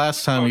 When's the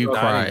last time you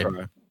cried?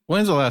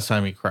 When's the last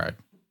time you cried?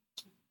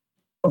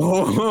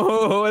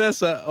 Oh,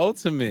 that's an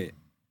ultimate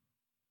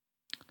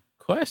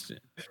question.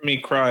 Me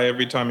cry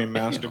every time you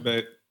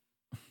masturbate.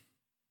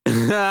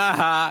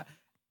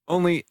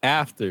 Only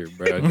after,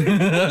 bro.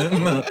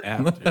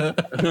 After.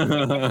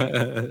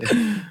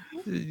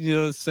 You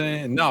know what I'm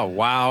saying? No,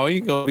 wow.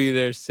 You gonna be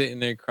there sitting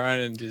there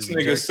crying and just this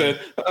nigga said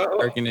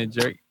jerking and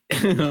jerking.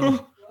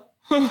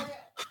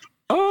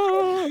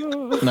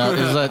 Oh. Now,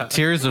 is that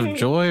tears of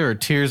joy or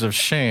tears of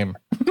shame?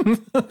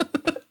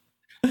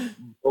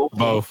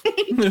 Both.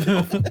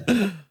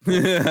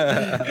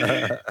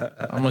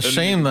 I'm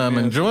ashamed that I'm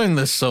enjoying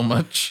this so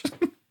much.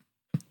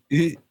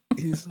 He's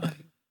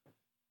like,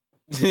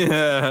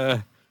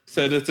 yeah.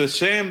 Said it's a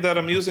shame that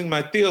I'm using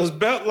my Theo's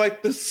belt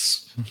like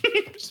this.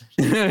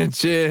 Chill.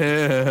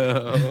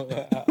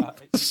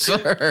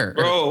 Sir.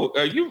 Bro,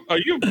 are you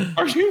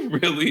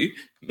really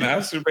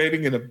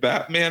masturbating in a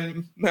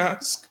Batman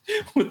mask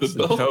with the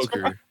belt?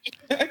 Joker.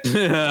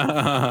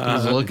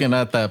 He's looking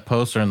at that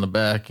poster in the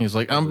back. He's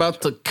like, I'm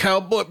about to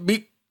cowboy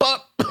beat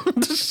up. All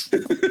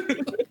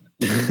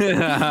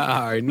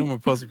right, no more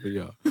poster for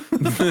y'all.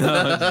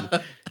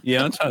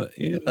 Yeah, I'm trying to.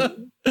 Yeah.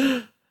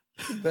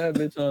 Bad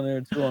bitch on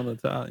there too on the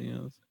top. You know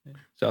what I'm saying?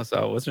 Shouts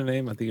out. What's her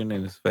name? I think her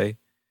name is Faye.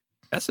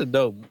 That's a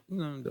dope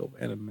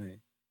anime.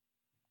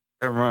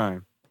 That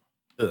rhyme.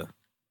 Ugh.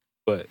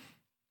 But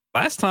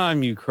last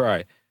time you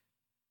cried,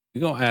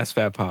 we're gonna ask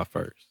Fat Pop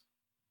first.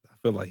 I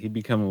feel like he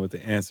be coming with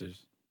the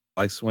answers.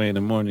 Like Sway in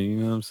the morning, you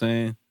know what I'm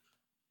saying?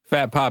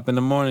 Fat Pop in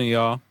the morning,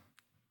 y'all.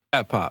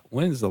 Fat Pop,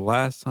 when's the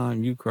last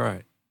time you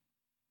cried?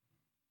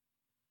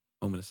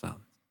 Moment of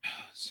silence.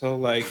 So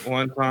like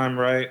one time,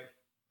 right?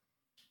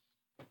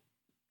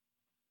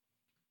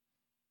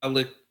 I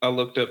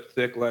looked up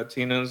thick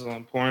Latinas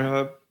on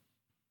Pornhub.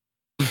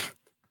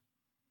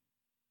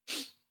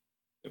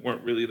 They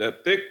weren't really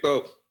that thick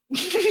though.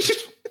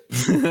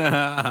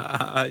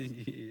 Yeah.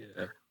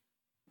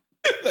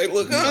 They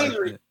look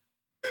hungry.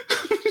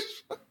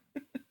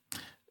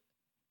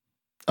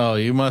 Oh,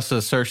 you must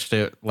have searched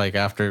it like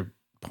after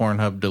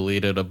Pornhub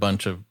deleted a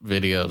bunch of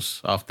videos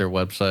off their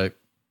website.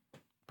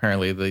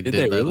 Apparently they did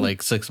that really?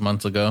 Like 6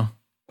 months ago.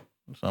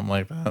 Something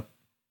like that.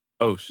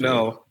 Oh shit.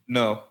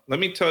 No. Let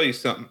me tell you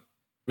something.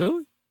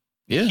 Really?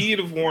 Yeah. Heed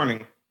of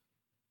warning.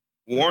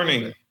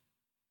 Warning.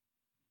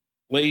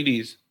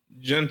 Ladies,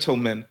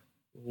 gentlemen,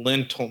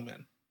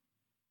 gentlemen.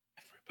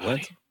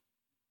 Everybody.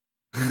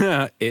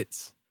 What?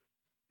 It's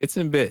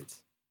in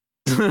bits.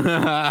 It's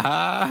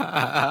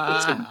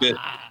a bit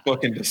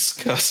fucking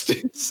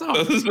disgusting.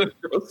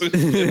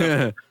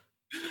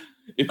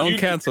 Don't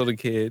cancel the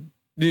kid.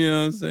 You know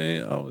what I'm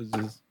saying? I was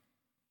just.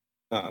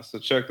 So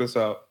check this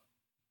out.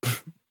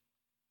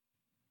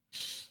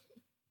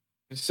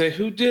 Say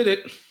who did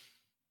it?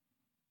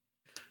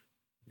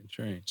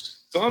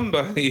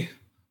 Somebody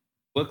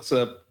looks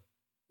up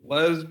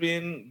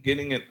lesbian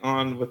getting it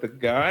on with a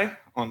guy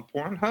on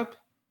Pornhub.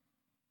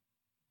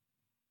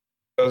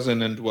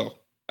 Doesn't end well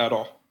at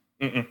all.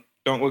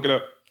 Don't look it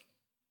up.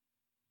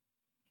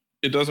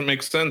 It doesn't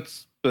make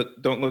sense,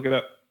 but don't look it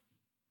up.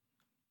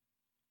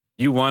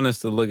 You want us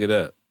to look it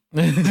up.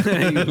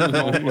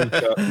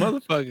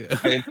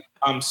 Motherfucker.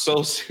 I'm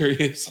so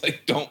serious.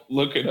 Like, don't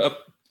look it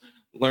up.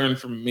 Learn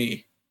from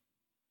me.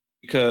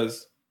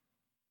 Because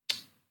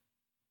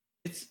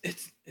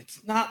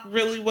it's not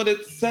really what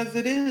it says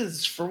it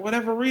is for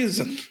whatever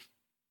reason.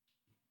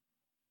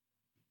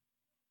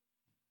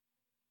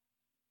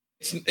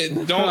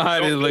 I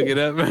didn't look it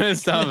up, man.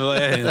 Stop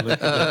it.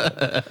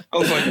 I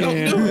was like,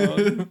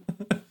 no.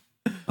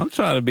 I'm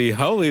trying to be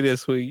holy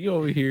this week. You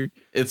over here.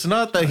 It's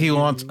not that he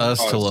wants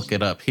us to look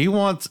it up. He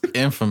wants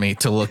Infamy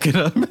to look it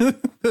up.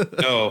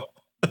 No,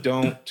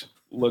 don't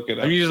look it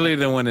up. I'm usually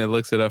the one that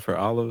looks it up for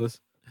all of us.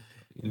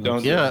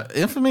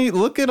 Infamy,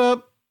 look it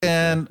up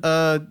and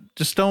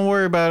just don't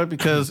worry about it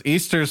because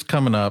Easter's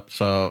coming up,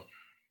 so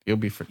you'll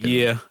be forgiven.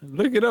 Yeah,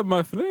 look it up,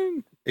 my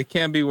friend. It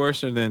can't be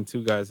worse than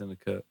Two Guys in the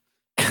Cup.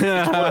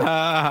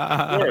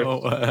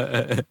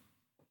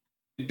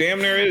 Damn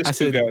near is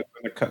Two Guys in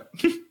the Cup.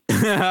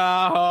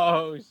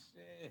 Oh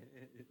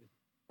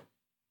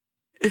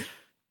shit!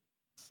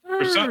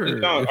 For something,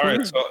 no, all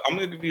right, so I'm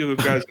gonna give you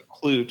guys a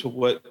clue to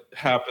what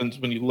happens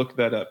when you look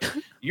that up.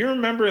 You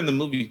remember in the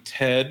movie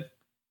Ted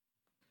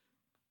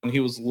when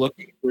he was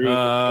looking through?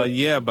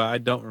 Yeah, but I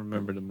don't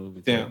remember the movie.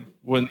 Damn,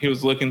 when he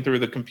was looking through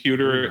the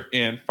computer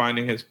and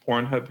finding his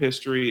Pornhub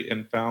history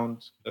and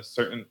found a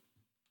certain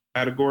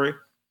category.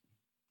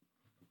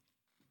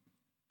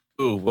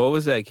 Ooh, what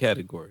was that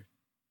category?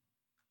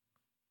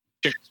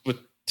 Chicks with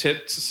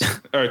tits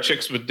or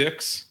chicks with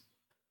dicks.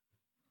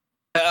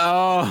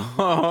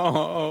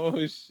 Oh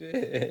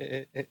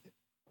shit!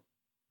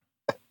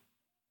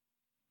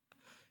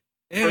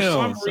 For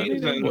some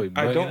reason,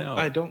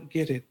 I don't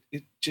get it.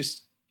 It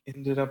just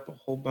ended up a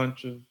whole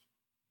bunch of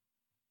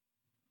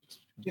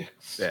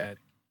dicks. Bad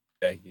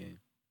game.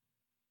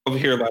 Over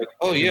here, like,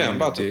 oh yeah, I'm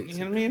about to, you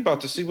know what I mean?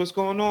 About to see what's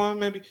going on.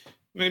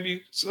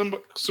 Maybe some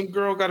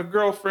girl got a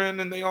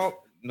girlfriend and they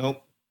all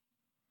nope.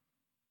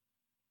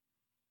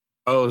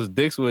 Oh, it's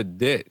dicks with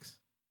dicks.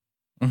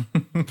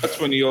 That's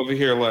when you over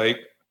here like,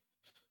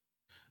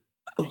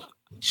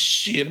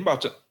 Shit, I'm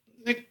about to.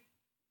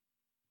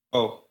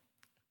 Oh.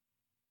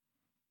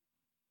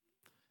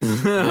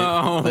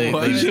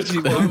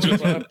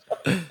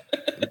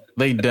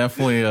 They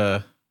definitely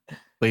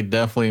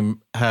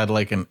had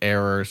like an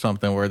error or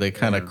something where they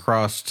kind of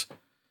crossed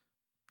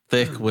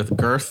thick with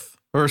girth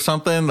or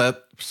something.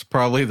 That's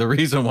probably the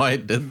reason why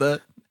it did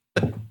that.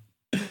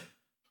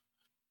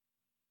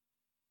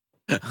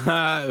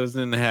 It was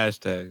in the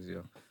hashtags,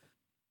 yo.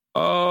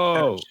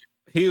 Oh,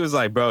 he was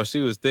like, bro, she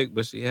was thick,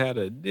 but she had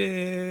a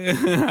dick.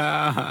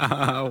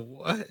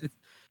 What?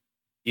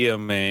 Yeah,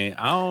 man.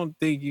 I don't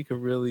think you could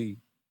really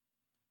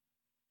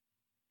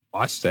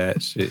watch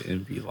that shit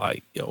and be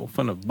like, yo,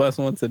 finna bust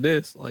one to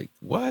this. Like,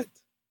 what?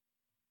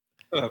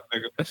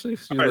 Especially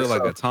if you look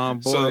like a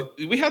tomboy. So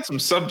we had some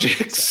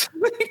subjects.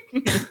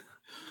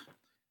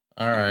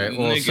 All right.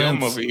 Well,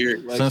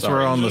 since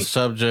we're on the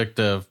subject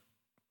of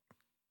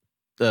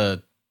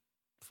the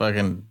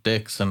fucking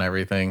dicks and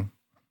everything,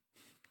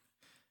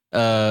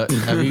 have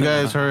you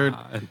guys heard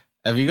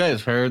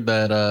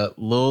that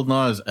Lil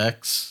Nas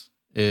X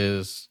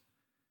is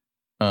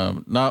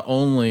not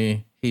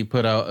only he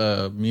put out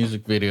a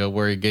music video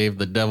where he gave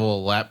the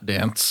devil a lap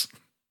dance.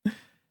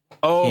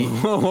 I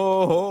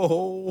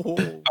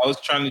was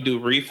trying to do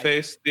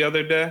Reface the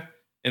other day,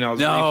 and I was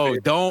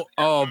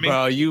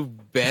bro, you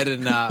better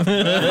not. Bro.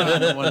 I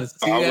don't want to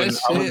see that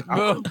shit,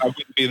 bro. I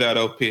wouldn't be that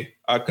OP.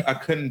 I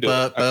couldn't do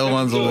it. That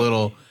one's a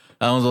little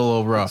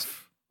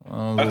rough.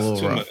 That's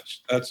too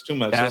much. That's too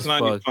much. That's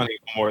not even funny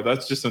anymore.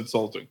 That's just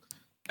insulting.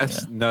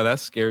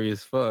 That's scary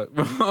as fuck.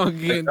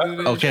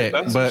 Okay,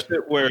 that's but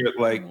shit where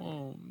like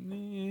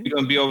you're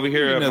gonna be over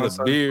here at my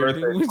son's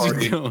birthday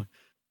party. You're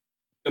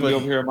gonna be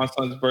over here at my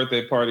son's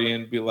birthday party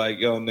and be like,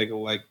 "Yo, nigga,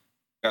 like,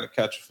 gotta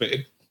catch a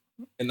fade,"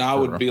 and I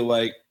would be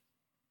like,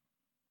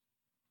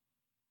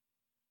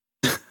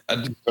 "I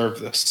deserve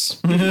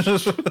this."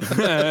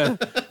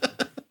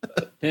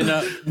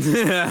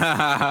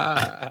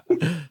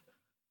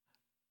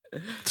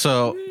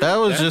 So that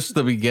was just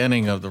the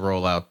beginning of the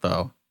rollout,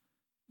 though,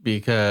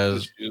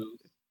 because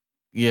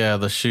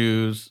the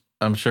shoes.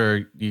 I'm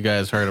sure you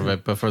guys heard of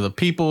it, but for the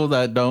people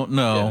that don't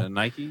know,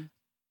 Nike.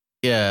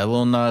 Yeah,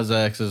 Lil Nas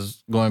X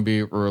is going to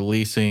be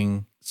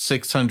releasing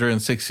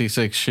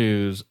 666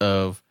 shoes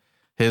of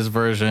his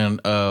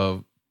version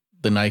of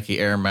the Nike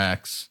Air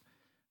Max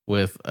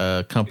with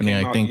a company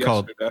I think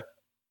called.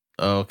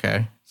 Oh,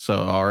 okay, so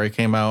it already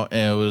came out,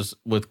 and it was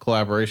with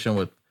collaboration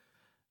with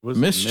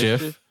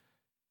Mischief.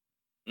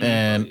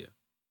 And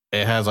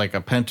it has like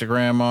a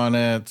pentagram on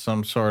it,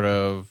 some sort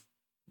of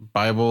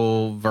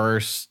Bible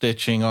verse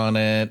stitching on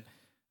it.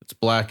 It's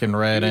black and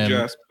red, and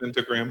just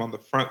pentagram on the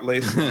front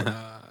lace.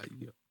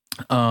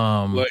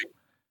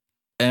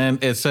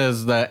 And it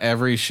says that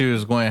every shoe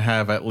is going to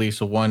have at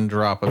least one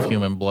drop of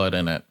human blood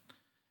in it.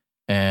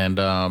 And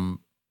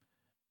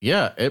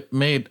it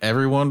made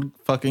everyone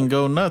fucking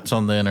go nuts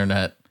on the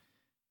internet.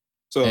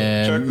 So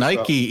and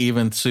Nike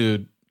even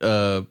sued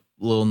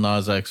Lil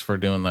Nas X for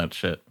doing that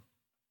shit.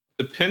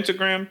 The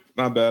pentagram,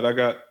 not bad. I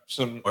got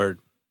some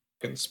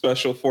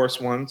special force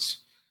ones,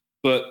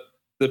 but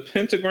the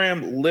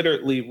pentagram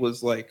literally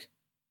was like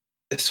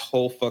this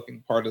whole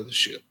fucking part of the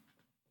shoe.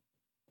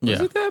 Yeah.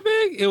 Was it that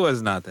big? It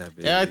was not that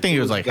big. Yeah, I think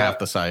it was like half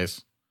the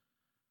size.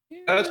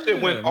 That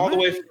shit went all the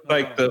way from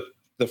like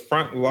the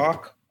front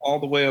lock all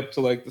the way up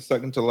to like the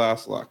second to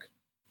last lock.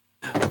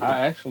 I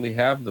actually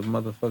have the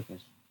motherfucking.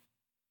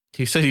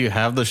 You said you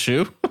have the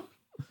shoe?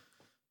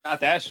 Not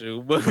that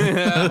shoe, but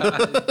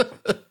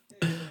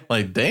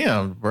like,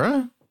 damn,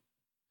 bro.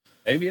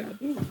 Maybe I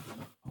do.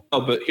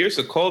 Oh, but here's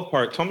the cold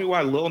part. Tell me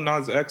why Lil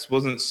Nas X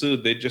wasn't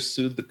sued. They just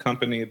sued the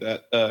company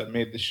that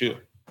made the shoe.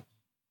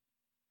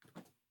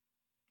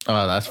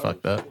 Oh, that's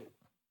fucked up.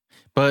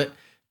 But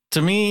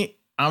to me,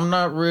 I'm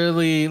not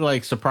really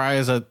like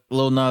surprised that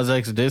Lil Nas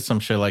X did some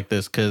shit like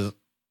this, because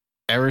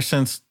ever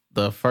since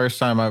the first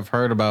time I've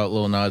heard about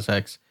Lil Nas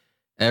X,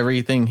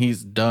 everything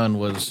he's done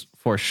was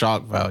for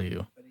shock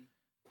value.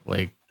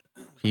 Like,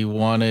 he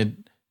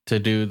wanted to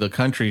do the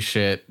country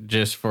shit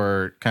just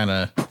for kind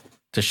of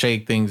to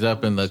shake things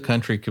up in the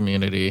country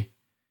community,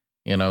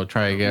 you know,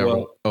 try to get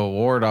a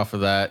award off of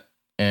that.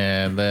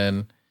 And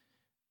then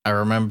I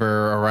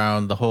remember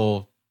around the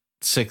whole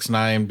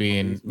 6ix9ine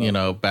being, you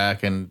know,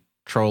 back and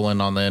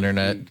trolling on the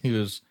internet. He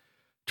was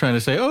trying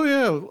to say, "Oh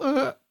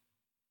yeah,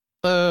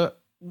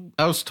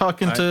 I was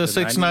talking to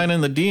 6ix9ine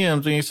in the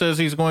DMs, and he says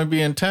he's going to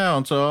be in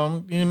town, so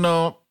I'm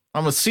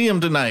gonna see him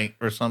tonight,"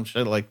 or some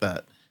shit like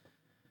that.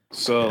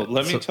 So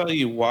let me tell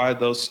you why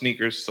those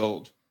sneakers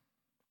sold.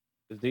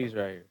 It's these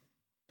right here.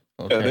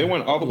 Okay. Yeah, they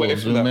went all the way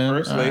from that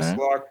first lace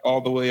lock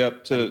all the way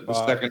up to the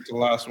second to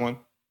last one.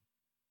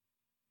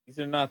 These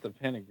are not the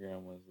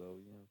pentagram ones, though.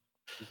 You know,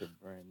 these are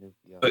brand new.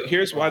 But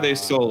here's why they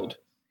sold.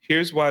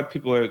 Here's why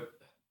people are.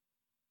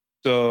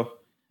 So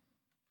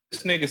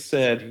this nigga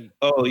said,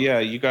 "Oh yeah,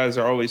 you guys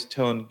are always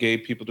telling gay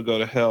people to go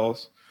to hell.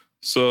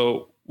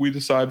 So we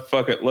decide,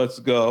 fuck it, let's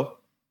go.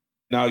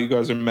 Now you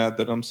guys are mad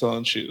that I'm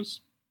selling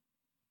shoes."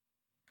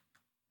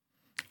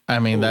 I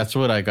mean, that's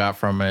what I got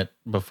from it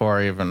before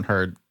I even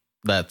heard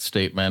that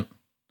statement.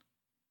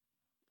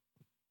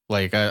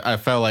 Like I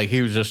felt like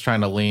he was just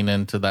trying to lean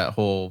into that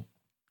whole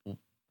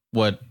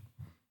what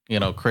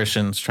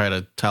Christians try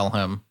to tell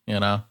him,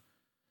 But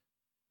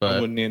I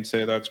wouldn't even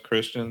say that's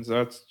Christians.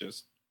 That's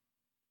just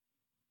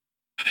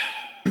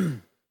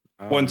I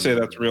wouldn't say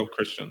that's real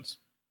Christians.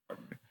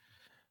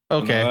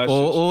 Okay, no,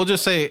 we'll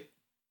just say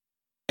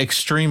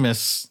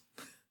extremists,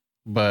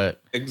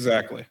 but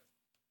exactly.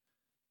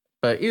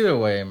 But either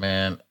way,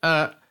 man,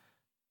 I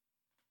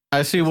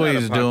see what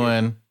he's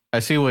doing. I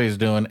see what he's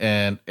doing,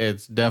 and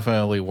it's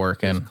definitely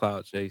working. It's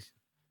cloud chasing.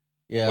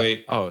 Yeah.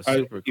 Wait. Oh,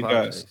 super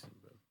cloud chasing.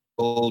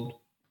 Hold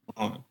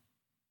on.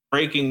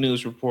 Breaking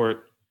news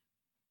report.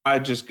 I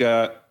just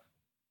got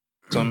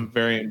some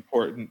very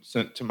important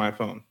sent to my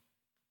phone.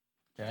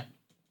 Okay.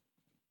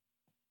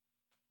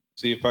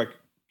 See if I can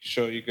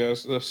show you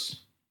guys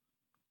this.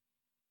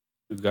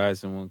 2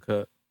 guys in 1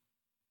 cup.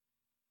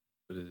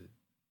 What is it?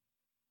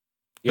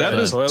 That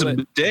is a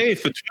bidet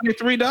for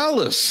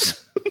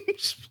 $23.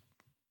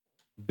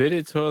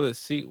 Bidet toilet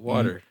seat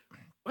water.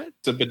 What?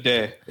 It's a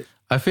bidet.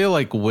 I feel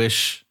like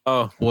Wish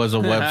was a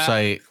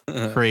website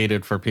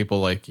created for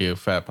people like you,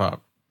 Fat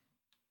Pop.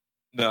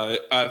 No,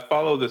 I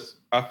follow this.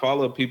 I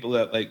follow people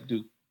that like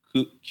do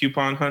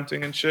coupon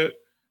hunting and shit.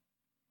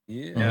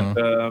 Yeah.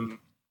 And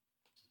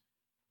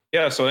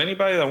yeah, so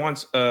anybody that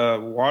wants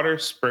water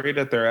sprayed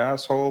at their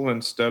asshole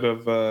instead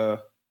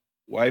of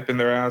wiping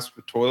their ass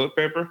with toilet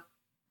paper,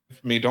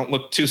 for me, don't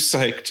look too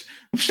psyched.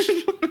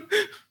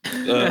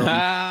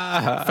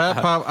 Fat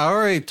Pop, I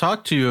already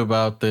talked to you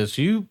about this.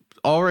 You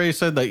already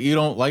said that you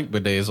don't like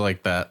bidets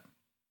like that.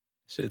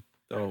 Shit.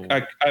 Oh.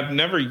 I've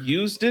never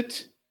used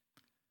it.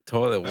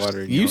 Toilet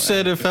water. You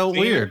said it felt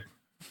weird.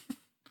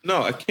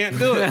 No, I can't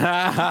do it.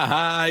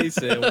 He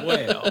said,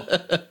 well.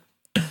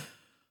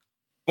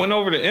 Went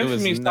over to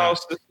Infamy's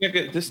house.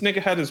 This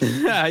nigga had his.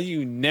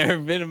 You never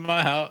been in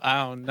my house.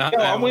 I don't know.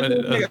 I went to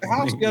the nigga's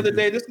house the other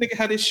day. This nigga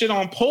had his shit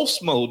on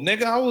pulse mode.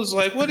 Nigga, I was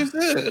like, what is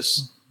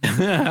this?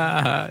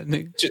 That's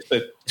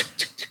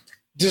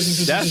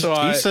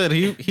why he said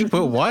he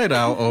put white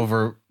out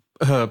over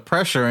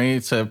pressure, and he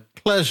said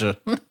pleasure.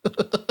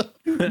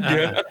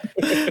 Yeah,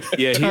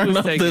 he Turn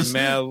was taking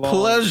mad long.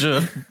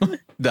 Pleasure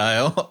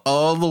dial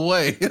all the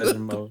way.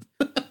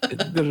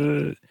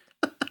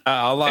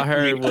 All I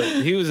heard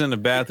was he was in the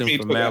bathroom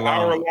for mad long.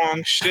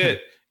 Hour-long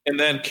shit, and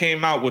then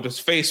came out with his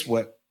face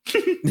wet.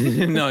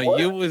 No,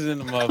 you was in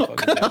the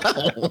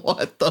motherfucker.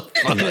 What the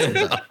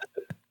fuck?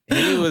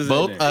 He was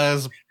both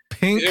eyes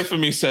pink.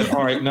 Infamy said,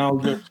 "All right, now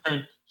your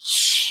turn."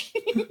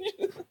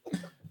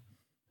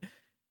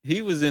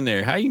 He was in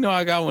there. How you know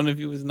I got one if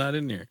he was not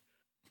in there?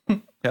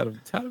 Tell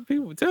the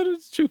people. Tell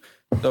the truth.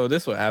 So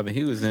this what happened.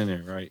 He was in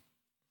there, right?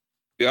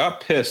 Yeah, I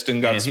pissed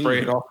and got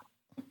sprayed off.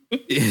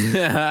 He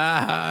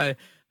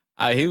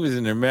was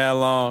in there mad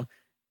long,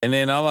 and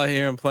then all I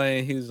hear him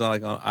playing, he was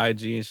like on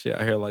IG and shit.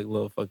 I hear like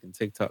little fucking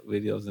TikTok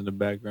videos in the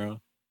background,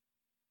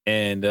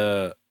 and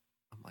I'm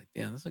like,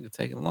 damn, this nigga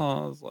taking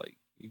long. I was like,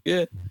 you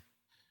good?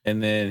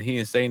 And then he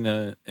didn't say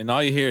nothing, and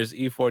all you hear is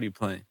E40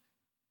 playing.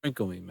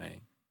 Sprinkle me, man.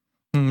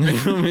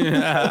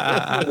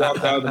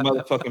 Walked out of the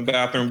motherfucking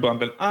bathroom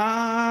bumping,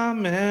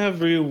 I'm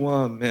every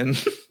woman.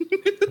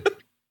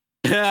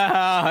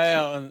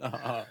 Hell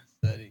no.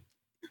 Steady.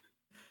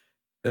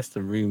 That's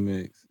the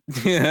remix.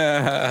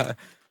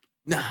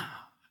 Nah.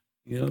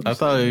 You know I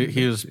thought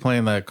he was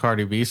playing that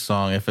Cardi B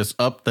song. If it's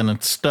up, then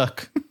it's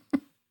stuck.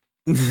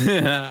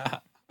 Damn.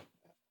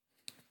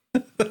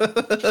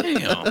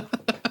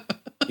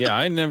 Yeah,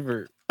 I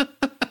never, you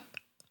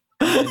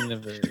know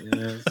what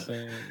I'm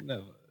saying?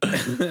 Never.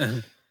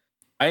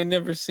 I ain't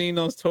never seen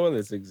those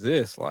toilets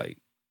exist. Like,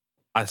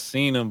 I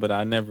seen them, but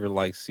I never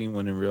like seen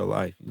one in real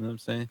life. You know what I'm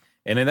saying?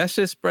 And then that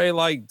shit spray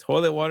like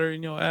toilet water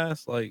in your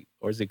ass, like,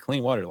 or is it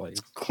clean water? Like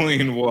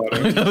clean water.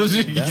 I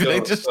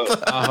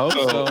hope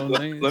so.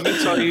 Let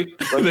me tell you.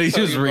 They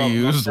just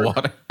reused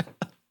water.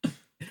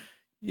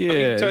 Yeah.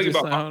 Let me tell you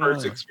about my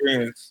first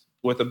experience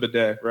with a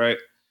bidet, right?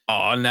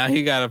 Oh, now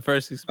he got a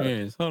first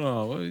experience. Hold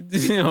on.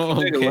 Okay. Let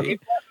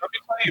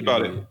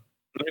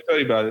me tell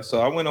you about it. So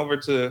I went over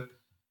to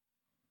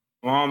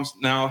mom's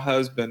now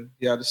husband.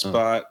 He had a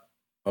spot,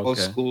 old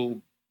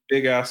school,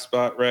 big ass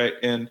spot, right?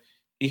 And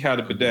he had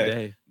a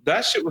bidet.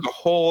 That shit was a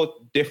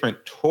whole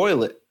different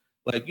toilet.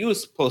 Like, you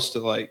was supposed to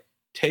like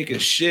take a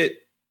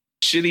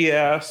shitty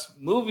ass,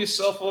 move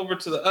yourself over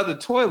to the other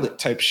toilet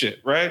type shit,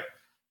 right?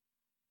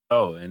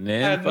 Oh, and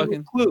then I had fucking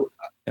no clue.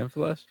 And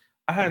flush.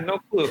 I had no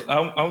clue. I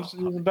was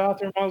in the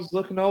bathroom. I was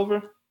looking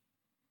over.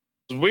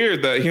 It's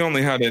weird that he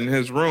only had it in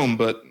his room,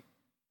 but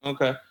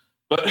okay.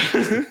 But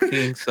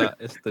king size.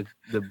 It's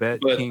the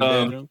bed, king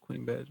bedroom,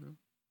 queen bedroom.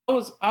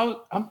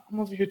 I'm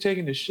over here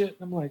taking the shit,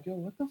 and I'm like, yo,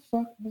 what the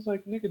fuck? I was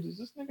like, nigga, does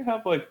this nigga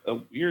have like a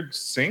weird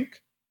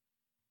sink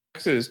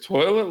next to his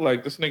toilet?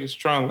 Like, this nigga's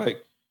trying to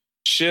like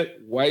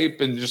shit,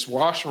 wipe, and just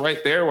wash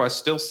right there while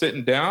still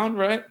sitting down,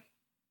 right?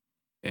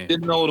 Damn.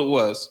 Didn't know what it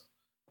was.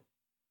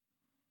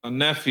 My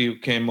nephew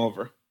came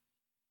over,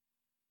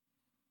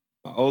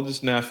 my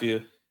oldest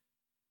nephew,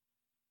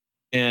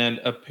 and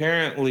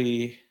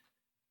apparently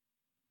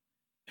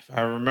if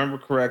I remember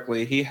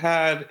correctly, he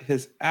had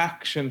his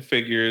action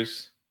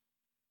figures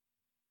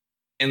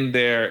in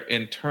there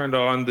and turned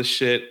on the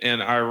shit.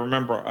 And I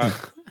remember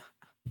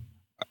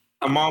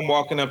my mom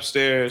walking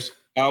upstairs.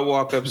 I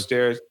walk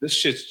upstairs. This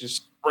shit's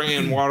just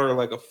spraying water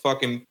like a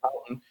fucking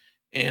fountain.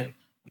 And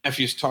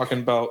nephew's talking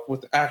about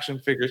with the action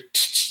figures.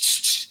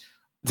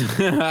 But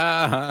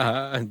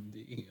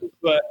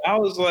I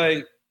was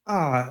like,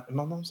 my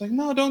mom's like,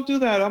 no, don't do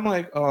that. I'm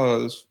like,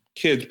 oh, this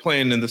kid's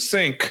playing in the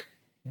sink.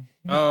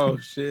 Oh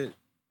shit.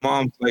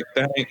 Mom's like,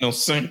 that ain't no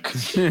sink.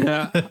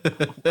 I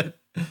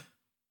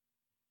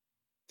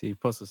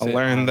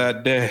learned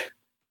that day.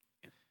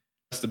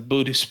 That's the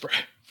booty spray.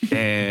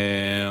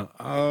 Damn.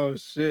 Oh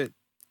shit.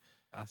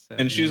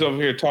 And she's over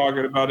here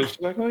talking about it.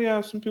 She's like, oh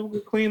yeah, some people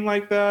could clean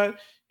like that.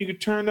 You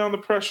could turn down the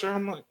pressure.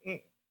 I'm like,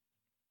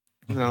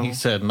 no. He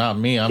said, not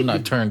me. I'm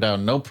not turning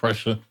down no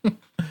pressure.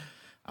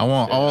 I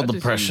want all the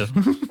pressure.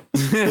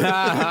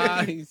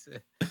 He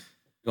said,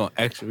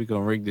 we're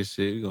gonna rig this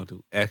shit. We're gonna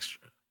do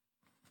extra.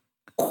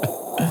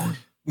 Call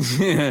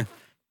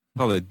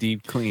it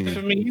deep cleaning.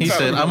 I mean, he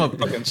said, I'm a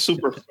fucking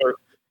super flirt.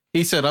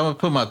 He said, I'm gonna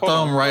put my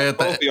thumb right at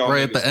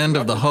the end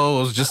of the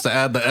hose just to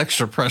add the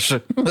extra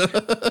pressure.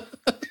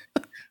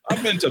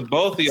 I've been to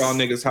both of y'all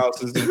niggas'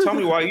 houses and tell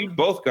me why you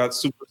both got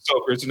super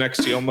soakers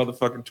next to your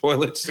motherfucking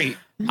toilet seat.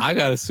 I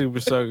got a super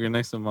soaker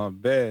next to my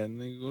bed.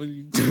 Nigga, what are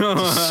you doing?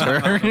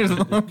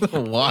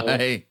 Sure.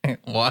 Why?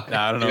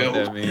 Nah, I don't know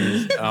what that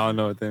means. I don't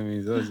know what that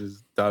means. I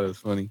just thought it was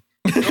funny.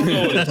 You don't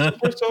know what a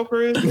super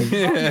soaker is?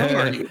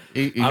 Yeah.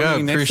 You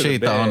gotta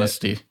appreciate the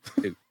honesty.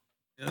 You know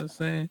what I'm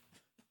saying?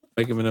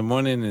 Wake up in the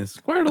morning and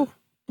Squirtle.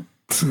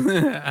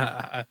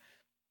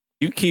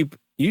 You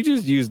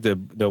just use the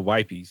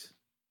wipies.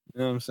 You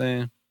know what I'm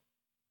saying?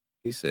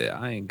 He said,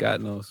 I ain't got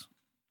no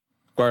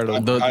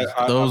Squirtle.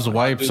 Those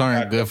wipes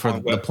aren't good for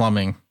the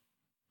plumbing.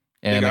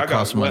 And it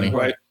costs money.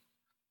 I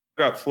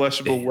got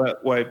flushable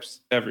wet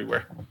wipes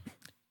everywhere.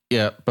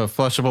 Yeah, but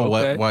flushable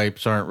wet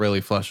wipes aren't really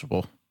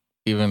flushable,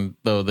 even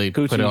though they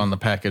put it on the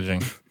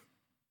packaging.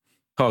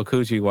 Called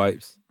coochie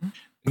wipes.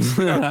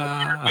 Big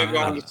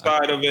on the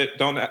side of it.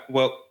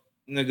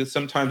 Nigga,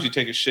 sometimes you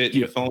take a shit,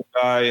 your phone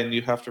die, and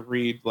you have to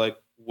read like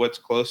what's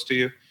close to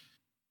you.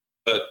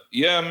 But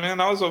yeah, man,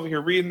 I was over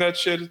here reading that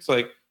shit. It's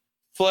like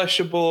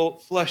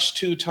flushable, flush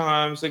 2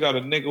 times. They got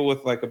a nigga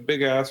with like a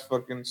big ass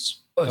fucking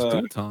flush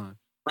 2 times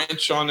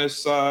wrench on his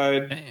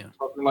side. Damn.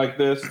 Something like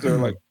this. They're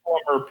like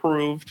plumber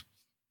approved.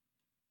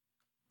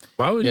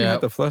 Why would you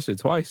have to flush it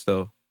twice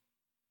though?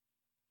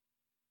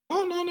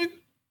 Oh no, nigga.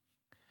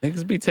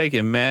 Niggas be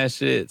taking mad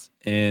shits,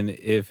 and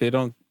if it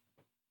don't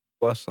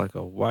flush like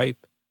a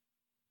wipe,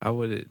 how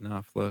would it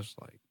not flush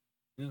like?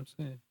 You know what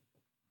I'm saying?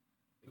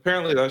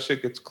 Apparently that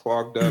shit gets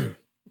clogged up.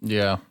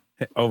 Yeah.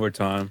 Over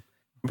time.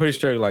 I'm pretty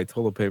sure like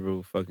toilet paper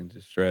will fucking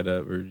just shred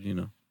up or,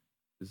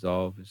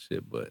 dissolve and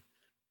shit, but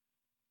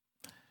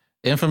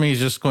Infamy is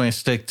just going to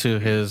stick to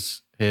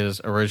his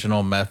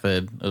original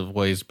method of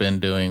what he's been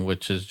doing,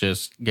 which is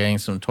just getting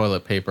some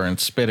toilet paper and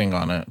spitting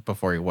on it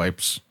before he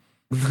wipes.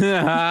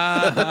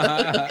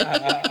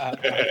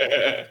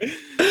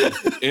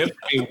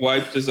 Infamy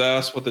wiped his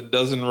ass with a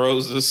dozen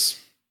roses.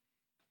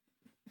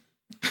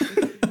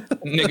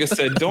 Nigga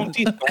said, don't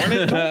dethorn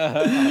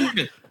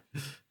it.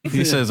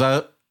 He says,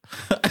 I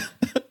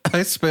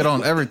spit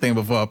on everything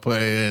before I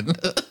put it in.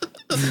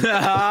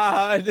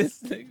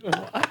 This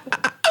nigga.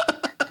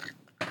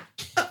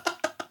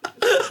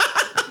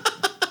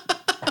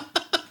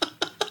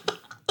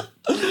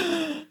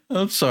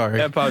 I'm sorry.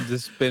 That pop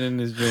just spinning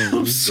his drink.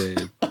 I'm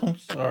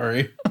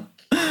sorry.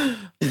 I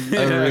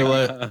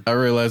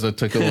realized I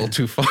took it a little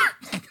too far.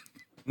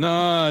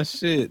 Nah,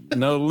 shit.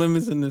 No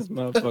limits in this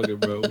motherfucker,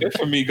 bro.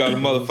 Infamy got a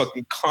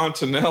motherfucking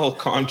Continental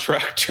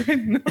contract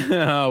right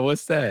now.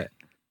 What's that?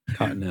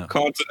 Continental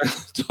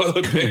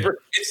toilet paper.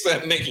 He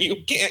said, nigga, you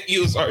can't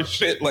use our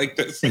shit like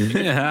this.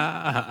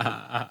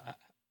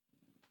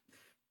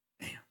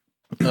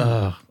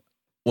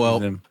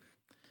 Well,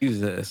 use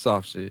that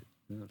soft shit.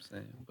 You know what I'm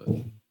saying? But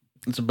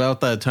it's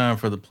about that time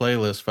for the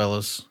playlist,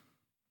 fellas.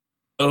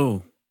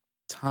 Oh,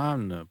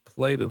 time to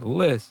play the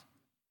list.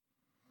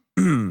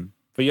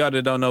 For y'all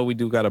that don't know, we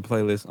do got a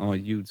playlist on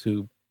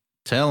YouTube.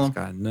 Tell them. It's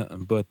got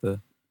nothing but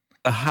the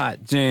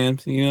hot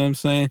jams. You know what I'm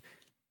saying?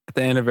 At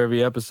the end of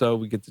every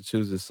episode, we get to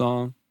choose a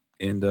song.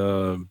 And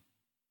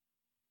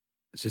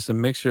it's just a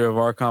mixture of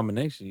our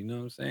combination. You know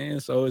what I'm saying?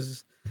 So it's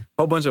just a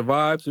whole bunch of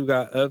vibes. We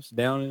got ups,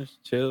 downers,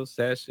 chill,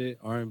 sad shit,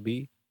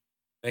 R&B,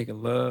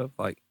 making love.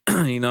 Like,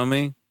 you know what I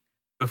mean?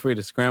 Feel free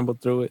to scramble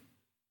through it.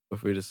 Feel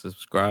free to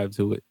subscribe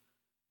to it.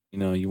 You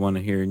know, you want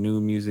to hear new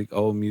music,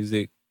 old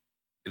music.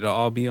 It'll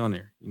all be on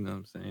there. You know what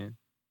I'm saying?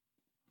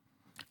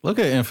 Look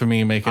at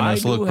Infamy making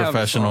us look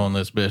professional in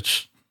this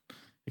bitch.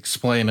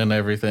 Explaining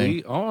everything.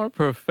 We are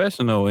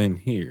professional in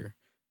here.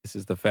 This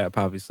is the Fat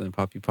Poppy Slim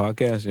Poppy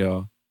podcast,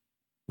 y'all.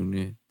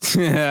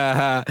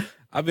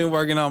 I've been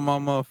working on my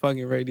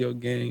motherfucking radio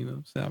game. You know what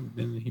I'm saying? I've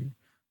been in here.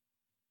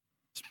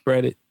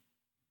 Spread it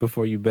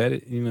before you bet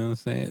it. You know what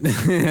I'm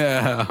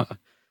saying?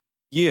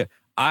 Yeah.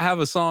 I have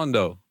a song,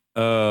 though.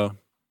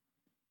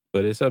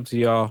 But it's up to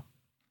y'all.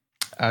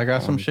 I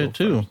got some shit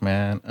too, first,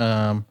 man.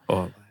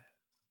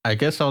 I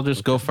guess I'll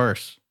just go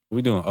first.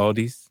 We doing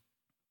oldies?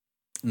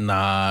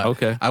 Nah.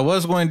 Okay. I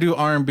was going to do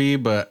R&B,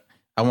 but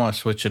I want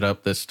to switch it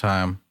up this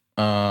time.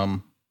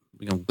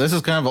 This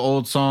is kind of an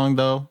old song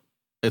though.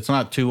 It's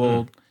not too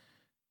old.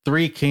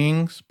 3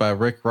 Kings by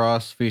Rick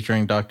Ross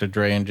featuring Dr.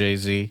 Dre and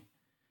Jay-Z.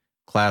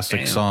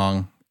 Classic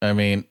song. I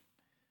mean,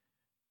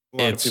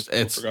 it's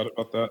forgot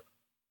about that.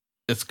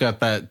 It's got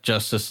that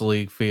Justice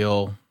League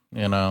feel,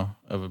 you know,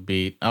 of a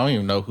beat. I don't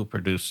even know who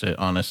produced it,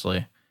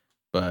 honestly.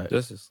 But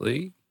Justice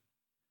League?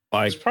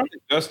 Like, it's probably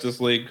Justice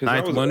League because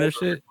that was Wonder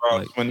shit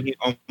like, when he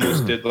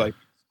almost did like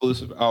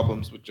exclusive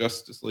albums with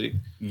Justice League.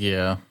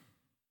 Yeah.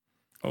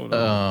 Hold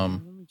on.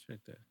 Let me check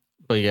that.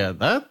 But yeah,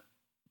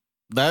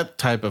 that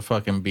type of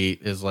fucking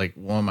beat is like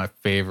one of my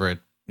favorite,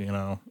 you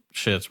know,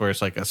 shits where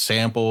it's like a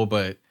sample,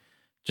 but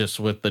just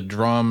with the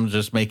drums,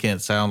 just making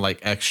it sound like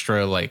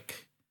extra,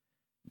 like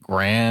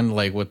grand,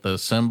 like with the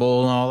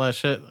cymbal and all that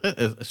shit.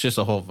 It's just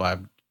a whole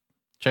vibe.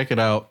 Check it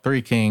out.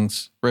 3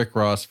 Kings, Rick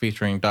Ross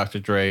featuring Dr.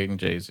 Dre and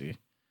Jay-Z.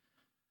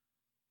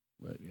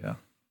 But yeah.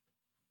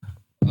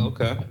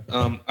 Okay.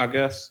 I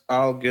guess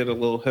I'll get a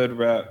little hood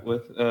rap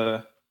with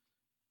the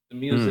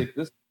music.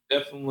 This is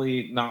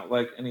definitely not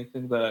like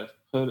anything that I've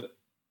put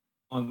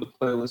on the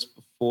playlist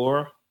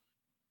before.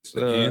 It's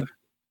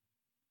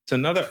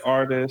another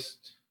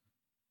artist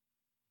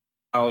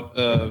out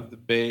of the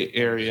Bay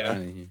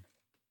Area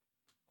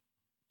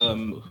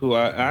who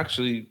I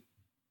actually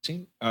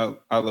think I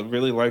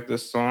really like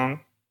this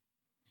song.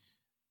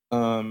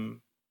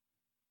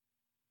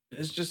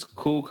 It's just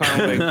cool,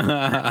 kind of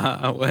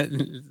like what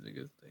is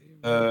nigga's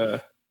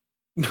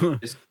name?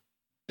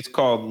 It's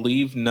called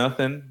 "Leave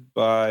Nothing"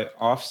 by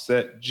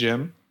Offset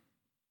Jim.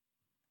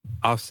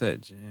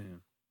 Offset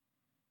Jim.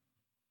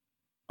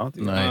 I don't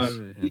think nice.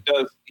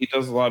 He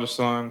does a lot of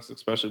songs,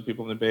 especially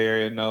people in the Bay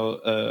Area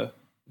know.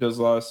 He does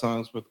a lot of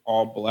songs with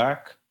All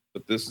Black,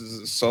 but this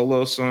is a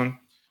solo song.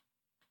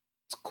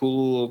 It's a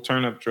cool little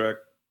turn-up track,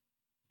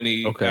 and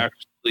he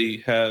actually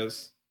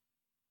has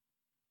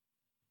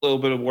a little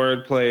bit of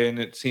wordplay, and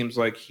it seems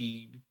like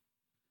he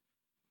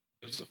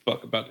gives a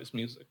fuck about his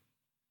music.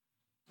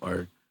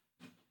 Word.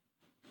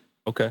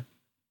 Okay.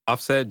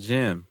 Offset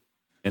Jim.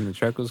 And the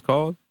track was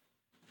called?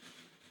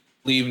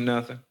 Leave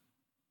Nothing.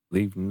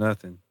 Leave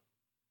Nothing.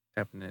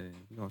 Tapping that in.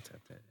 We're going to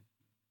tap that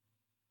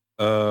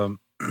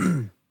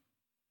in.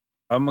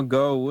 I'm going to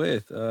go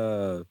with...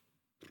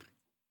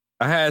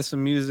 I had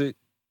some music,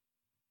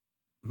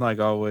 like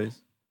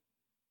always,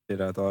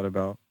 that I thought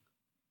about.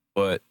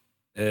 But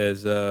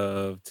as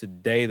of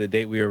today, the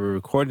date we are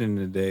recording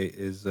today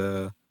is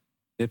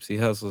Nipsey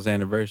Hussle's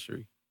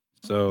anniversary.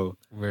 So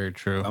very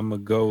true. I'm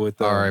gonna go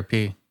with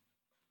R.I.P.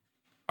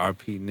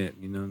 R.P. Nip.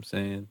 You know what I'm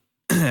saying?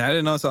 I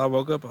didn't know until I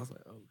woke up. I was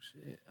like, oh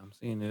shit, I'm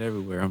seeing it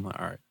everywhere. I'm like,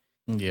 all right,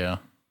 yeah.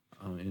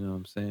 You know what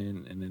I'm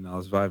saying? And then I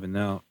was vibing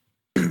out,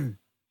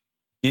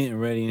 getting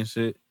ready and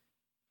shit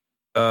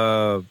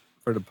for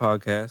the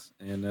podcast.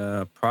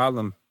 And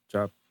Problem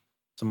dropped.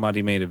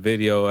 Somebody made a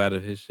video out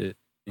of his shit.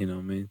 You know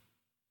what I mean?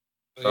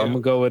 So I'm gonna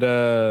go with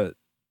a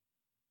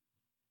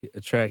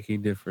track he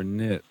did for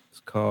Nip. It's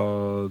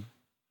called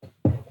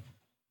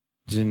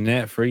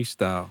Jeanette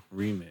Freestyle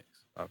Remix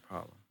by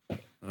Problem.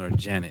 Or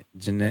Jeanette.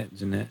 I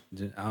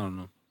don't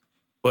know.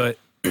 But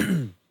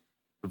the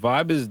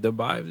vibe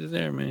is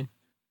there, man.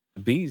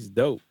 The beat's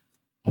dope.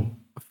 I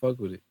fuck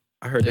with it.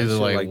 I heard is it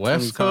like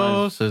West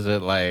Coast? Is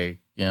it like,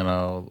 you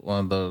know,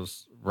 one of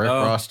those Rick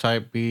Ross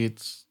type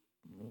beats?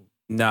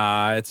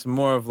 Nah, it's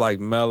more of like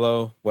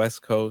mellow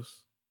West Coast.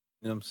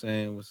 You know what I'm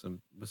saying? With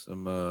some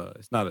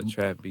it's not a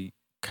trap beat.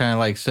 Kind of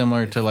like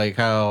similar to like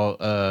how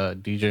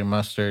DJ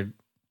Mustard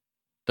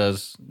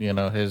does, you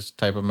know, his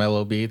type of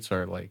mellow beats,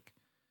 or like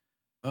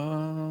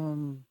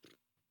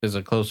is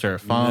it closer to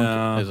funk?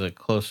 No. Is it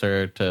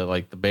closer to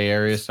like the Bay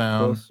Area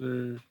sound?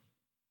 Closer.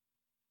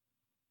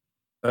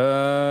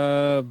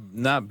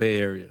 Not Bay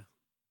Area.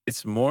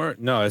 It's more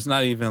it's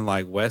not even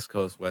like West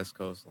Coast,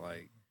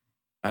 like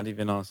not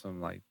even on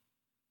some like,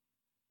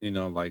 you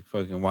know, like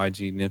fucking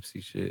YG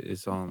Nipsey shit.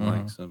 It's on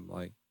like some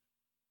like,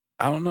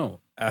 I don't know.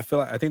 I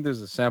think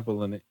there's a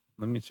sample in it.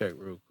 Let me check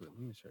real quick.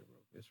 It's right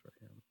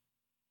here.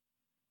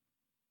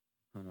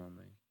 Hold on,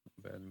 man.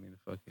 Bad me to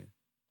fucking.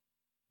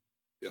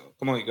 Yo,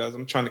 come on, you guys.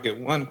 I'm trying to get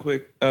one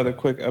quick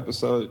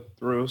episode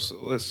through. So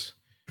let's.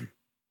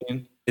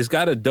 It's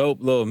got a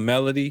dope little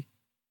melody,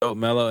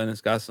 and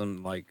it's got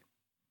some like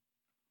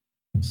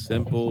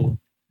simple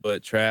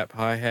but trap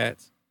hi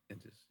hats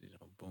and just, you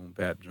know, boom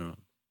bap drums.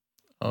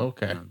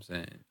 Okay. You know what I'm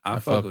saying? I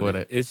fuck with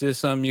it. It's just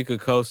something you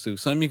could coast to,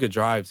 something you could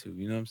drive to.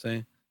 You know what I'm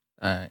saying?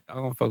 All right. I'm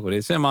gonna fuck with it.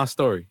 It's in my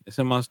story.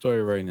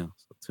 Right now.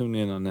 So tune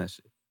in on that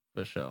shit.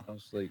 For sure. Don't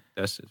sleep.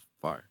 That shit's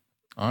fire.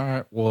 All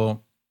right.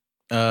 Well,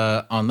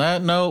 on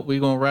that note,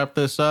 we're gonna wrap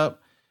this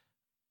up.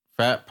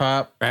 Fat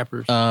Pop,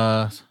 rappers,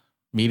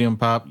 Medium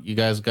Pop. You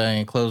guys got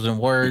any closing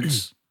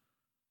words?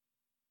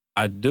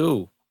 I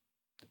do.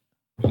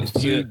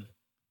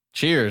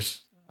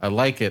 Cheers. I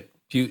like it.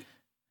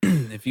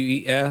 If you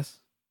eat ass,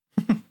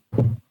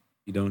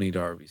 you don't eat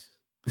Arby's.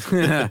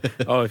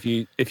 Oh, if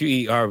you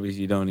eat Arby's,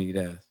 you don't eat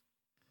ass.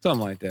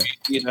 Something like that.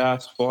 Eat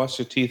ass, floss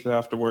your teeth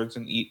afterwards,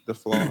 and eat the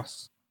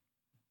floss.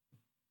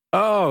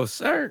 Oh,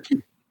 sir.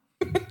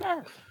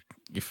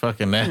 You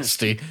fucking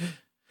nasty.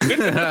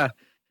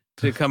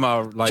 To come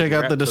out like check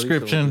out the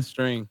description.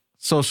 String.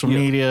 Social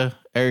media,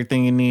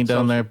 everything you need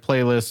down there.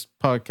 Playlist,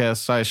 podcast,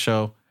 side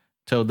show.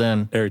 Till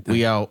then, everything.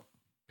 We out.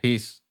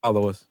 Peace.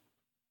 Follow us.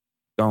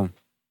 Gone.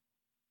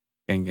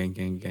 Gang, gang,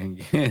 gang,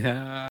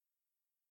 gang.